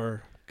opens the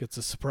door, gets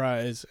a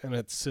surprise, and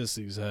it's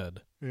Sissy's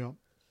head. Yeah.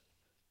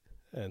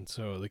 And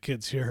so the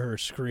kids hear her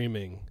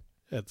screaming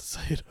at the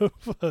sight of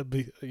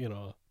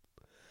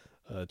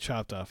a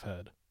chopped off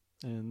head.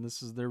 And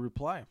this is their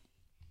reply.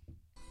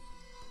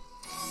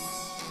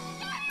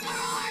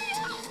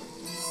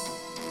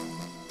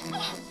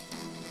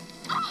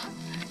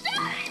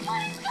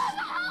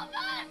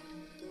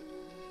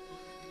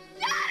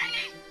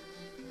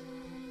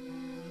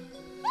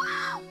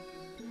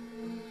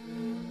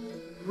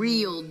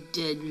 real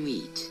dead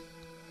meat.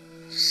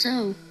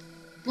 So,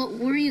 what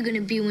were you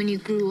gonna be when you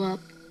grew up?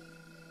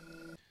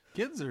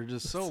 Kids are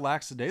just so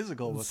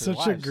lackadaisical with Such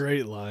their a lives.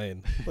 great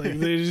line. Like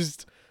they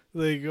just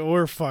like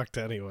we're fucked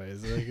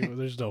anyways. Like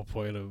there's no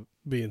point of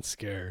being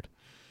scared.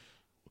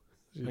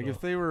 Like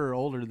if they were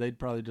older, they'd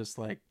probably just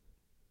like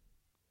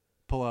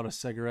pull out a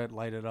cigarette,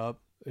 light it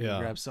up, and Yeah.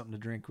 grab something to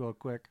drink real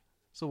quick.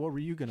 So what were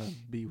you gonna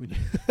be when you?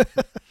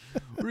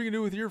 What were you gonna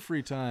do with your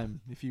free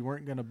time if you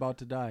weren't gonna about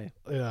to die?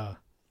 Yeah.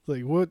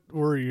 Like what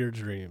were your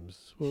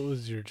dreams? What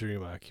was your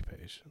dream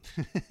occupation?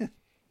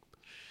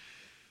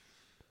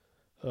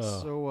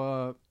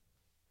 But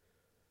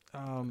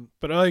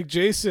I like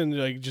Jason,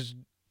 like just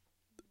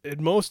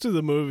in most of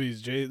the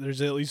movies,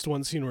 there's at least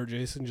one scene where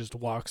Jason just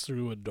walks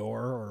through a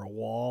door or a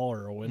wall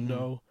or a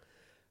window.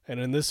 And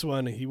in this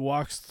one, he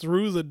walks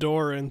through the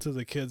door into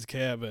the kid's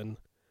cabin.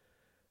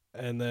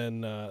 And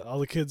then all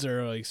the kids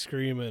are like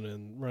screaming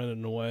and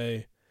running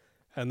away.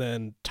 And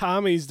then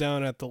Tommy's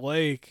down at the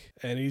lake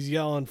and he's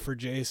yelling for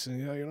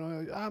Jason, you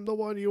know, I'm the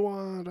one you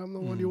want. I'm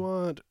the one you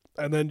want.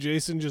 And then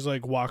Jason just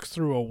like walks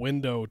through a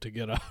window to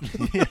get out of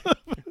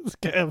his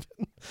cabin.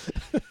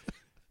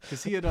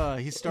 Because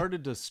he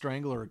started to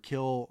strangle or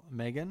kill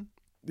Megan.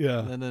 Yeah.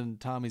 And then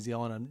Tommy's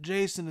yelling at him,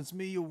 Jason, it's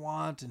me you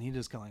want. And he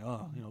just kind of like,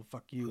 oh,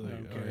 fuck you. I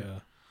don't care. Yeah.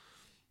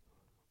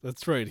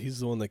 That's right. He's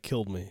the one that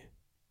killed me.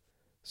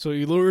 So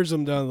he lures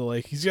him down the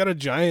lake. He's got a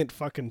giant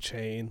fucking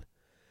chain.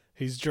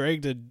 He's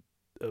dragged a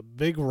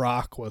big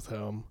rock with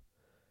him.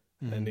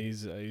 And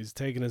he's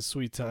taking his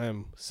sweet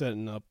time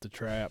setting up the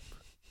trap.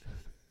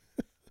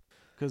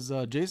 Because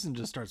Jason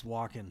just starts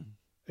walking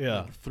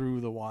like,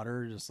 through the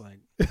water, just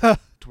like to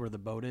where the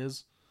boat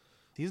is.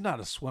 He's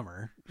not a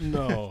swimmer.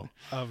 No,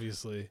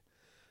 obviously.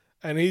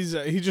 And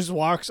he just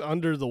walks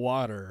under the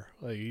water.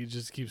 Like he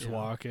just keeps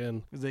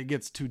walking. Because it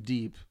gets too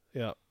deep.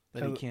 Yeah.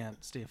 That he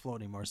can't stay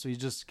afloat anymore. So he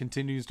just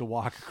continues to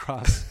walk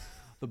across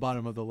the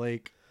bottom of the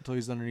lake until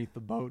he's underneath the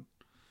boat.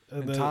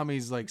 And then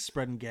Tommy's like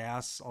spreading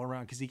gas all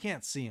around because he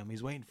can't see him.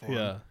 He's waiting for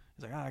him.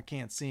 He's like, I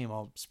can't see him.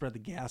 I'll spread the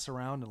gas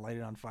around and light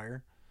it on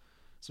fire.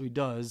 So he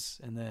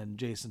does, and then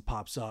Jason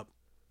pops up.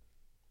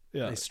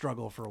 Yeah. They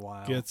struggle for a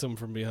while. Gets him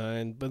from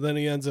behind. But then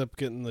he ends up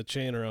getting the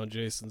chain around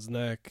Jason's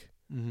neck.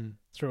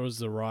 Throws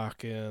the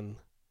rock in.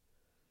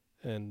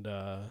 And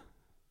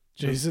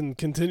Jason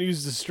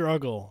continues to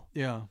struggle.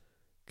 Yeah.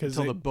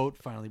 Until the boat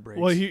finally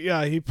breaks. Well,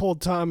 he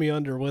pulled Tommy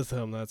under with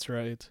him. That's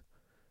right.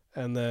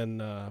 And then,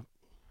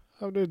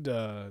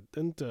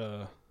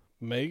 didn't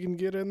Megan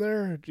get in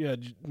there? Yeah,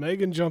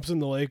 Megan jumps in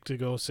the lake to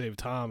go save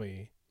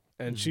Tommy.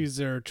 And she's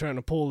there trying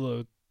to pull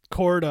the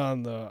cord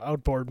on the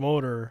outboard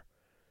motor.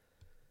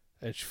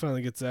 And she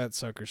finally gets that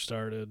sucker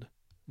started.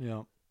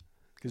 Yeah.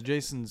 Because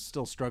Jason's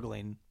still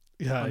struggling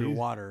Yeah,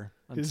 underwater.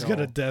 He's got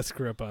a death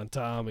grip on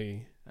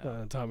Tommy,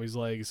 on Tommy's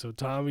leg, so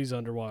Tommy's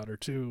underwater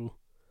too.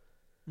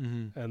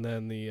 And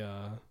then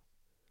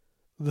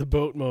the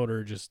boat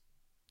motor just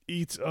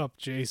eats up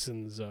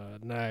Jason's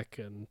neck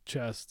and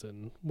chest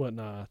and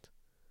whatnot.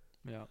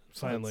 Yeah,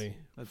 finally,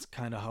 that's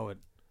kind of how it,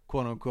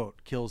 quote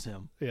unquote, kills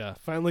him. Yeah,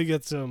 finally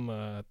gets him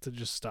to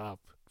just stop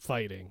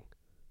fighting.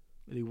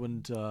 He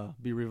wouldn't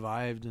be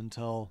revived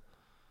until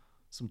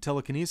some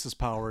telekinesis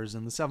powers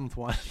in the seventh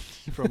one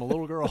from a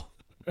little girl.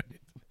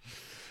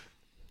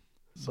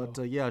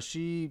 But yeah,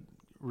 she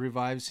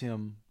revives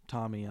him,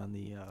 Tommy, on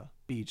the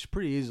beach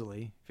pretty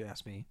easily, if you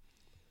ask me.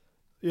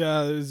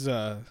 Yeah, it was,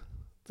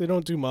 they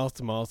don't do mouth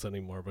to mouth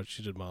anymore, but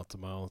she did mouth to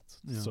mouth.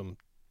 Some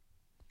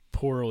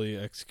poorly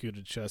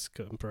executed chest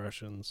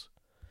compressions.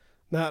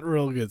 Not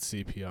real good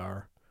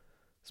CPR.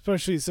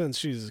 Especially since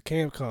she's a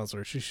camp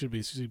counselor, she should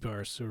be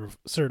CPR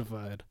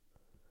certified.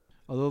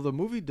 Although the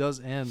movie does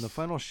end, the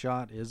final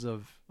shot is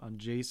on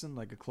Jason,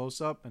 like a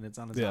close up, and it's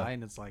on his eye,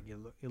 and it's like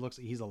it looks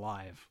like he's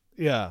alive.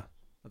 Yeah,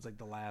 that's like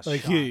the last.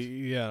 Like shot.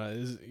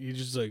 he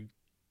just like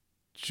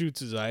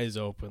shoots his eyes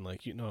open,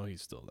 like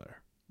he's still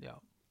there. Yeah.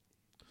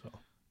 So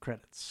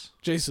credits.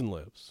 Jason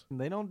lives.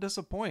 They don't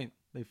disappoint.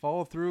 They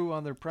follow through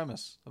on their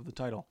premise of the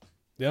title.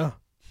 Yeah,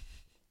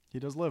 he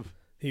does live.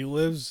 He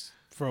lives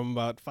from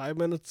about 5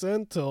 minutes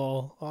in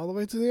till all the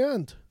way to the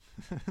end.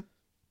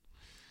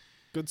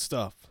 Good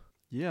stuff.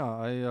 Yeah,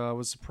 I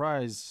was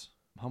surprised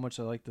how much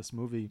I like this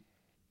movie.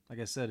 Like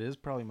I said, it is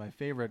probably my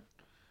favorite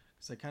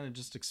because I kind of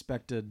just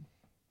expected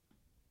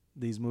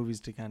these movies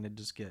to kind of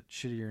just get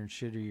shittier and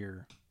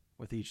shittier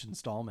with each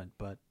installment,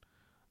 but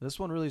this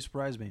one really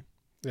surprised me.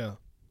 Yeah.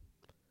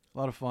 A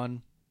lot of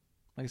fun.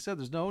 Like I said,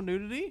 there's no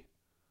nudity.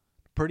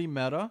 Pretty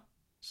meta.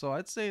 So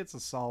I'd say it's a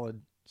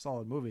solid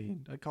movie.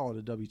 I'd call it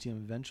a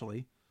WTM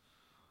eventually.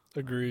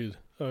 Agreed.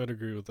 I would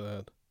agree with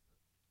that.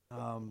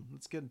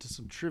 Let's get into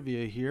some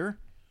trivia here.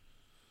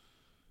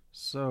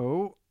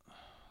 So,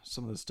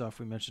 some of the stuff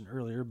we mentioned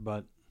earlier,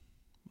 but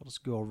we'll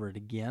just go over it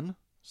again.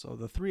 So,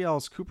 the three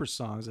Alice Cooper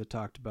songs I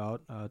talked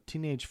about,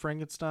 Teenage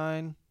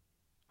Frankenstein,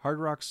 Hard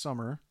Rock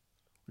Summer,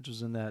 which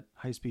was in that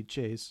high-speed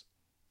chase,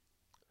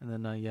 and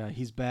then,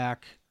 He's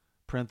Back,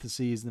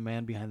 parentheses, The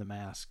Man Behind the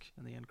Mask,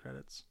 in the end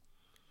credits.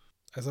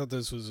 I thought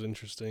this was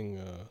interesting.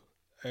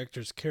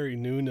 Actress Carrie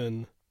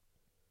Noonan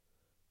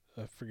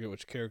I forget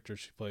which character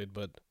she played,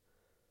 but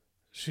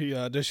she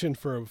auditioned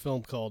for a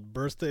film called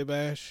Birthday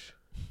Bash,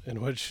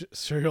 in which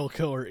serial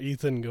killer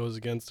Ethan goes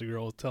against a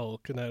girl with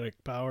telekinetic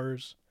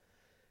powers.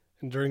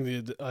 And during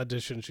the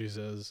audition, she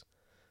says,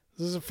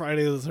 "This is a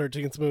Friday the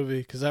 13th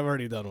movie," because I've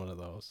already done one of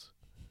those.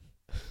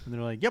 And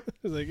they're like, "Yep."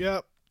 He's like,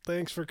 "Yep,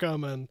 thanks for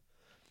coming."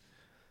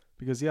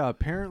 Because, yeah,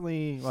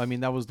 apparently, well, I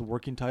mean, that was the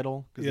working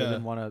title because they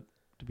didn't want it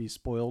to be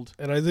spoiled.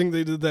 And I think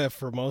they did that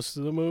for most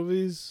of the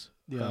movies.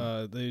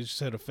 Yeah. They just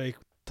had a fake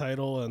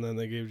title, and then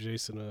they gave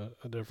Jason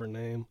a different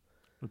name.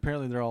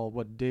 Apparently, they're all,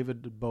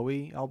 David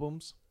Bowie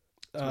albums?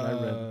 That's what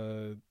I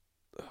read.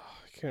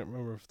 I can't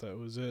remember if that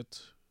was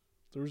it.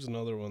 There was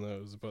another one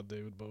that was about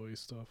David Bowie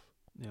stuff.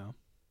 Yeah.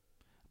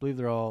 I believe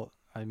they're all,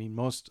 I mean,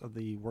 most of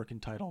the working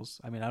titles,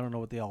 I mean, I don't know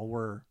what they all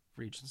were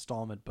for each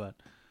installment, but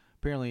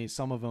apparently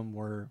some of them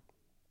were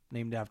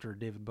named after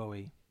David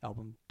Bowie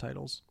album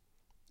titles.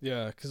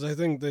 Yeah, because I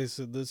think they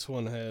said this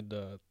one had,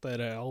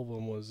 that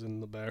album was in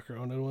the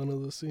background in one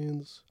of the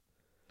scenes.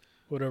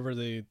 Whatever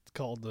they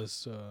called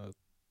this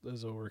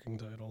as a working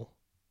title.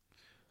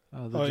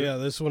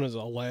 This one is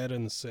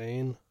Aladdin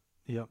Sane.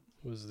 Yep.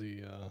 Was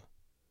the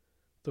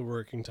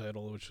working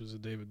title, which was a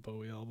David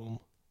Bowie album.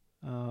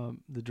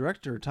 The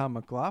director, Tom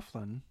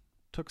McLaughlin,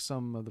 took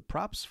some of the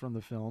props from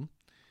the film,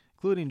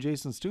 including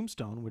Jason's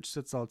tombstone, which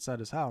sits outside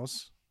his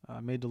house,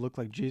 made to look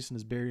like Jason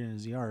is buried in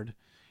his yard,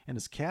 and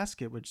his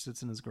casket, which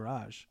sits in his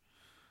garage.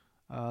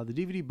 The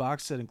DVD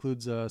box set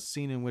includes a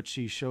scene in which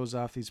he shows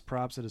off these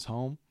props at his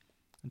home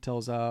and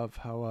tells of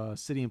how a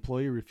city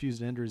employee refused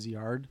to enter his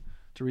yard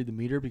to read the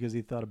meter because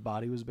he thought a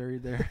body was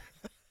buried there.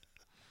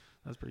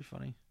 That's pretty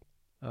funny.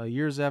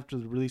 Years after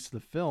the release of the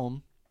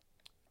film,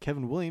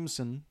 Kevin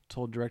Williamson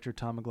told director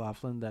Tom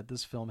McLaughlin that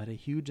this film had a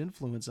huge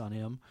influence on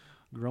him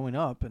growing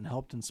up and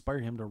helped inspire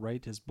him to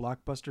write his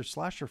blockbuster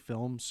slasher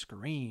film,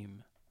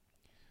 Scream.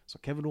 So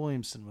Kevin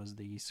Williamson was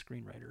the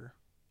screenwriter.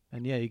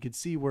 And yeah, you could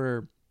see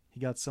where he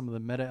got some of the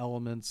meta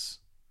elements,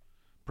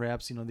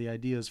 perhaps, the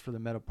ideas for the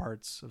meta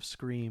parts of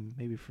Scream,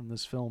 maybe from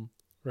this film.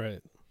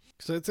 Right.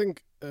 Because I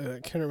think, I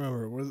can't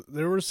remember,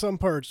 there were some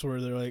parts where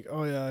they're like,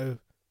 oh yeah,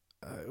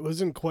 it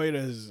wasn't quite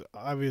as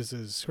obvious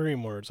as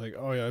Scream, where it's like,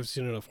 oh yeah, I've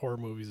seen enough horror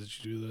movies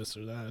that you do this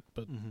or that.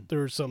 But there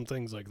were some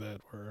things like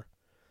that where,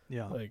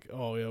 like,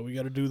 oh yeah, we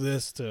got to do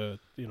this to,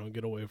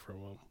 get away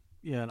from them.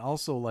 Yeah, and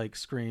also like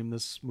Scream,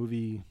 this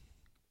movie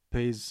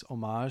pays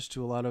homage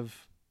to a lot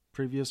of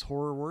previous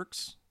horror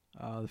works.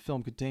 The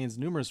film contains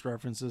numerous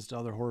references to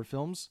other horror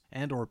films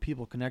and or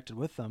people connected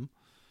with them.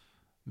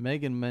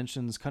 Megan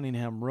mentions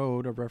Cunningham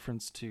Road, a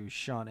reference to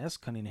Sean S.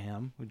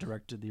 Cunningham, who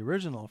directed the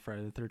original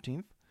Friday the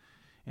 13th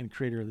and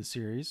creator of the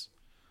series,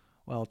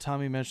 while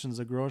Tommy mentions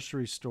a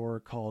grocery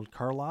store called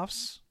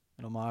Karloff's,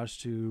 an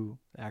homage to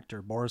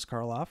actor Boris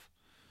Karloff,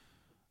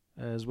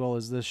 as well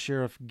as this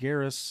Sheriff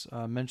Garris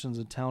mentions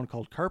a town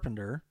called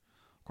Carpenter,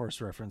 of course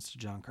reference to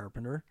John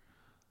Carpenter,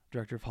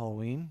 director of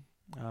Halloween.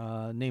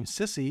 Named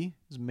Sissy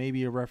is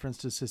maybe a reference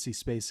to Sissy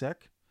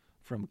Spacek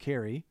from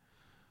Carrie,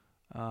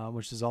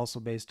 which is also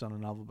based on a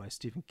novel by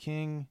Stephen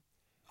King.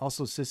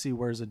 Also, Sissy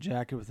wears a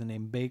jacket with the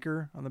name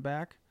Baker on the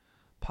back,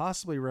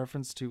 possibly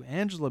reference to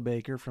Angela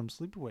Baker from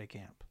Sleepaway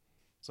Camp.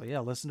 So yeah,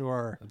 listen to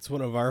our... It's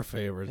one of our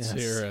favorites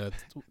here at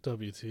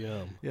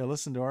WTM. Yeah,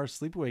 listen to our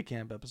Sleepaway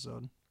Camp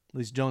episode. At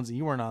least Jonesy,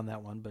 you weren't on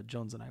that one, but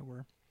Jones and I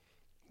were.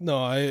 No,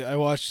 I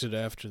watched it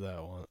after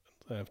that one,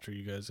 after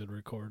you guys had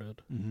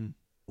recorded. Mm-hmm.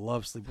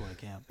 Love Sleepaway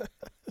Camp.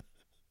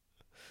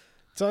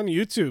 It's on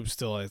YouTube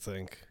still, I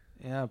think.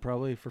 Yeah,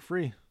 probably for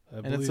free.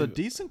 And it's a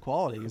decent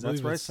quality because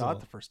that's where I saw it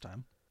the first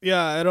time.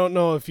 Yeah, I don't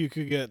know if you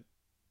could get,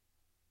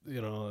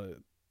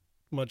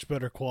 much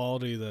better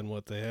quality than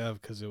what they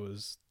have because it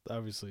was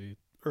obviously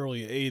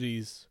early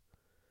 80s.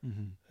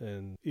 Mm-hmm.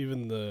 And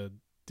even the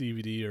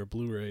DVD or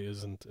Blu-ray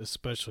isn't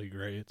especially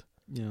great.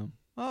 Yeah.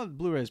 Well,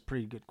 Blu-ray is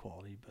pretty good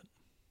quality, but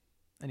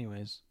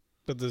anyways.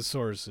 But the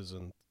source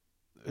isn't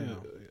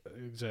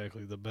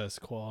exactly the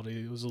best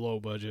quality. It was a low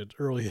budget,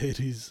 early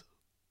 80s,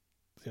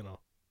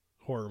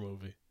 horror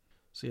movie.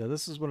 So yeah,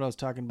 this is what I was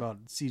talking about.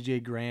 C.J.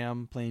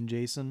 Graham playing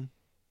Jason.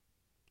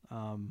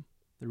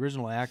 The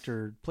original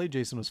actor played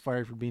Jason was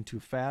fired for being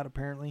too fat,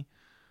 apparently.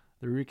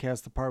 They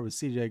recast the part with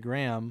C.J.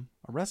 Graham,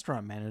 a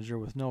restaurant manager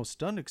with no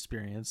stunt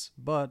experience,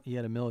 but he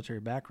had a military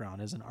background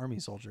as an army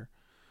soldier.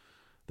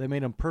 They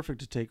made him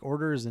perfect to take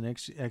orders and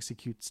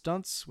execute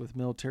stunts with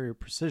military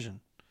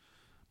precision.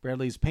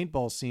 Bradley's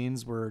paintball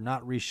scenes were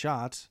not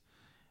reshot,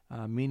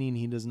 meaning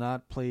he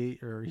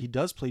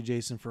does play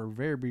Jason for a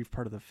very brief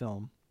part of the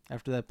film.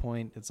 After that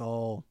point, it's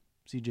all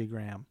C.J.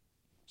 Graham.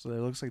 So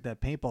it looks like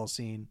that paintball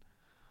scene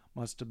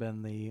must have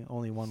been the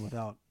only one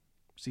without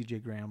C.J.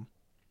 Graham.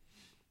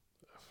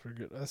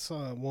 I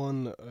saw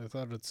one. I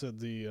thought it said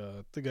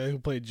the guy who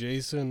played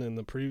Jason in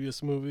the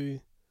previous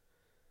movie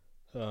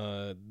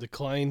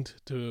declined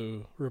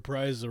to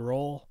reprise the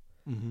role,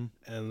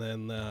 and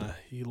then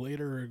he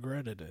later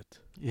regretted it.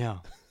 Yeah,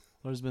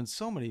 there's been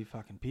so many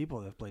fucking people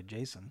that have played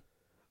Jason.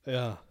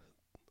 Yeah,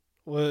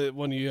 well,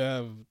 when you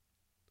have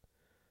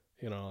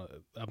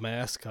a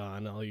mask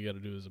on, all you got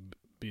to do is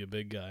be a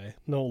big guy.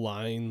 No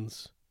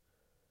lines.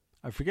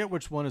 I forget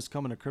which one is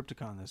coming to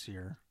Crypticon this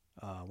year.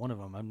 One of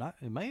them. I'm not.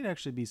 It might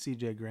actually be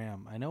C.J.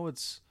 Graham. I know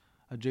it's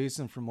a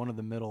Jason from one of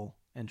the middle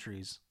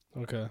entries.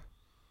 Okay.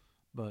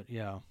 But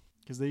yeah,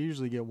 because they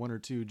usually get one or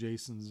two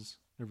Jasons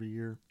every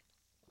year.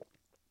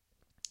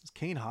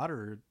 Kane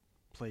Hodder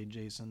played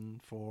Jason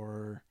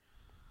for,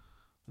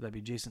 would that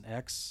be Jason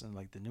X and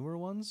like the newer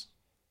ones?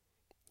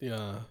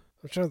 Yeah.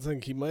 I'm trying to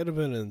think. He might have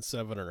been in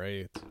 7 or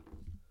 8.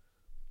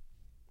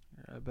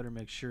 I better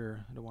make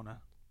sure. I don't want to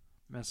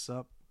mess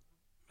up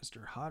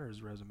Mr.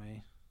 Hodder's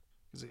resume.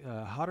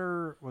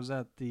 Hodder was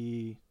at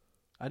the...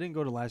 I didn't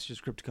go to last year's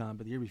Crypticon,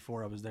 but the year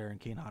before I was there and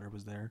Kane Hodder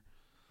was there.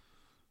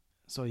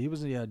 So he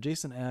was,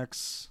 Jason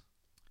X.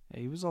 Yeah,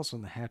 he was also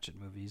in the Hatchet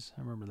movies.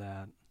 I remember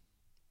that.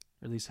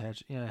 Or at least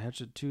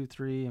Hatchet 2,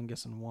 3, I'm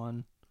guessing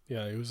 1.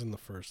 Yeah, he was in the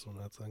first one,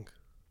 I think.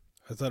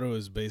 I thought it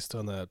was based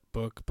on that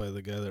book by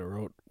the guy that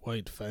wrote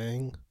White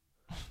Fang.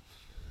 I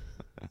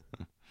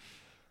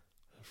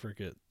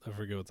forget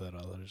what that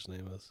author's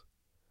name is.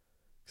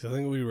 Because I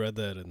think we read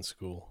that in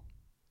school.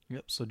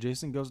 Yep, so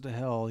Jason Goes to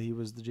Hell, he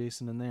was the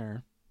Jason in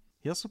there.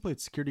 He also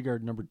played security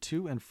guard number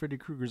 2 and Freddy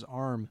Krueger's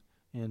arm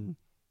in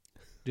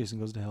Jason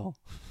Goes to Hell.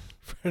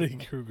 Freddy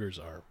Krueger's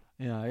arm.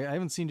 Yeah, I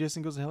haven't seen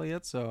Jason Goes to Hell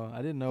yet, so I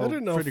didn't know. I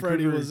didn't know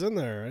Freddy was in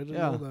there. I didn't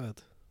know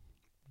that.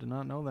 Did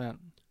not know that.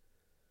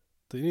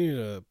 They need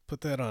to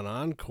put that on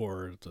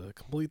Encore to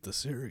complete the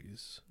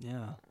series.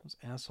 Yeah, those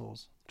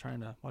assholes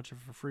trying to watch it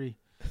for free.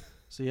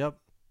 So, yep,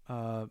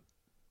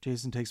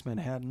 Jason Takes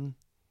Manhattan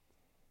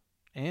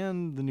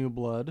and The New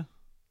Blood.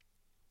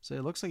 So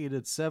it looks like he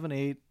did 7,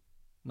 8,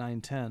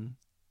 9, 10.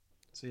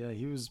 So yeah,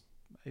 he was,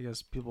 I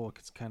guess people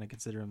could kind of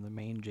consider him the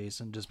main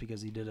Jason just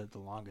because he did it the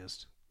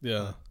longest.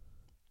 Yeah.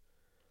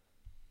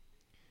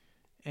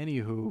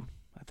 Anywho,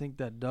 I think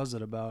that does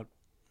it about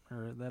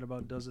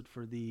does it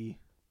for the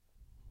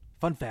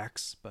fun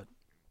facts, but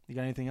you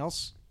got anything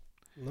else?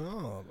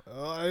 No.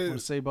 I want to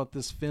say about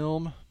this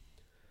film?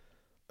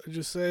 I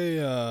just say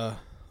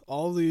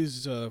all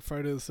these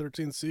Friday the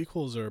 13th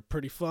sequels are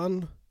pretty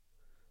fun.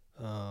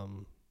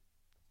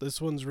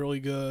 This one's really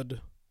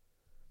good.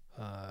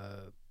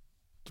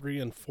 3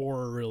 and 4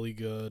 are really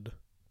good.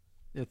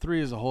 Yeah,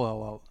 3 is a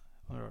lot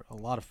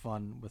of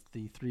fun with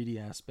the 3D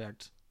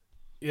aspect.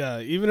 Yeah,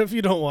 even if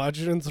you don't watch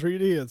it in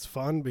 3D, it's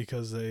fun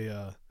because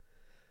they'll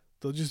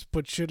just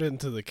put shit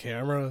into the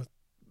camera,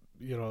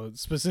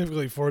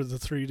 specifically for the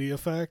 3D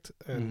effect.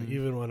 And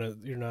even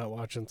when you're not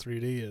watching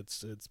 3D,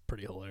 it's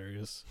pretty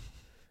hilarious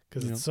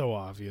because it's so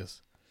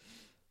obvious.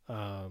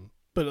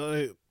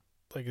 But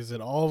like I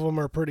said, all of them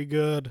are pretty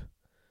good.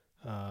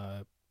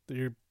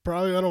 You're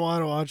probably going to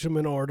want to watch them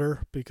in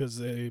order because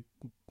they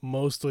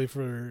mostly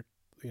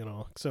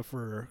except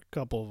for a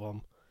couple of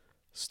them,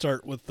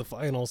 start with the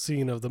final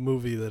scene of the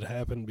movie that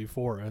happened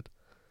before it.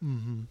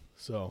 Mm-hmm.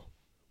 So,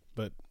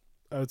 but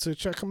I would say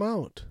check them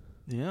out.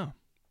 Yeah.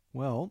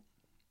 Well,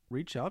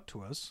 reach out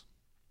to us.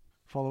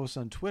 Follow us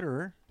on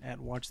Twitter at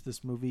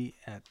watchthismovie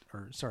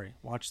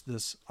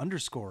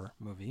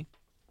 @watchthisunderscore_movie.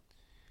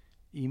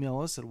 Email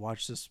us at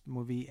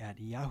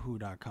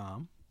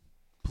watchthismovie@yahoo.com.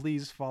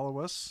 Please follow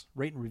us,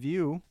 rate and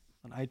review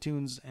on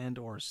iTunes and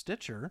or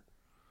Stitcher.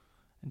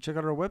 And check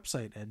out our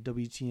website at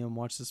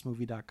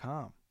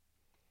WTMWatchThisMovie.com.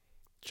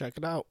 Check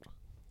it out.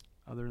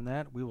 Other than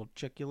that, we will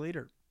check you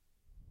later.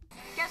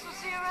 Guess we'll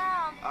see you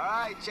around. All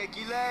right, check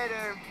you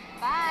later.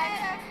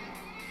 Bye.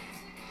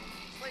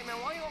 Wait, man,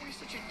 why are you always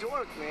such a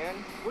dork, man?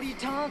 What are you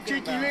talking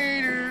Check about? you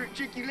later.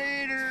 Check you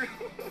later.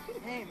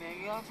 Hey,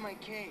 man, get off my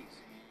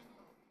case.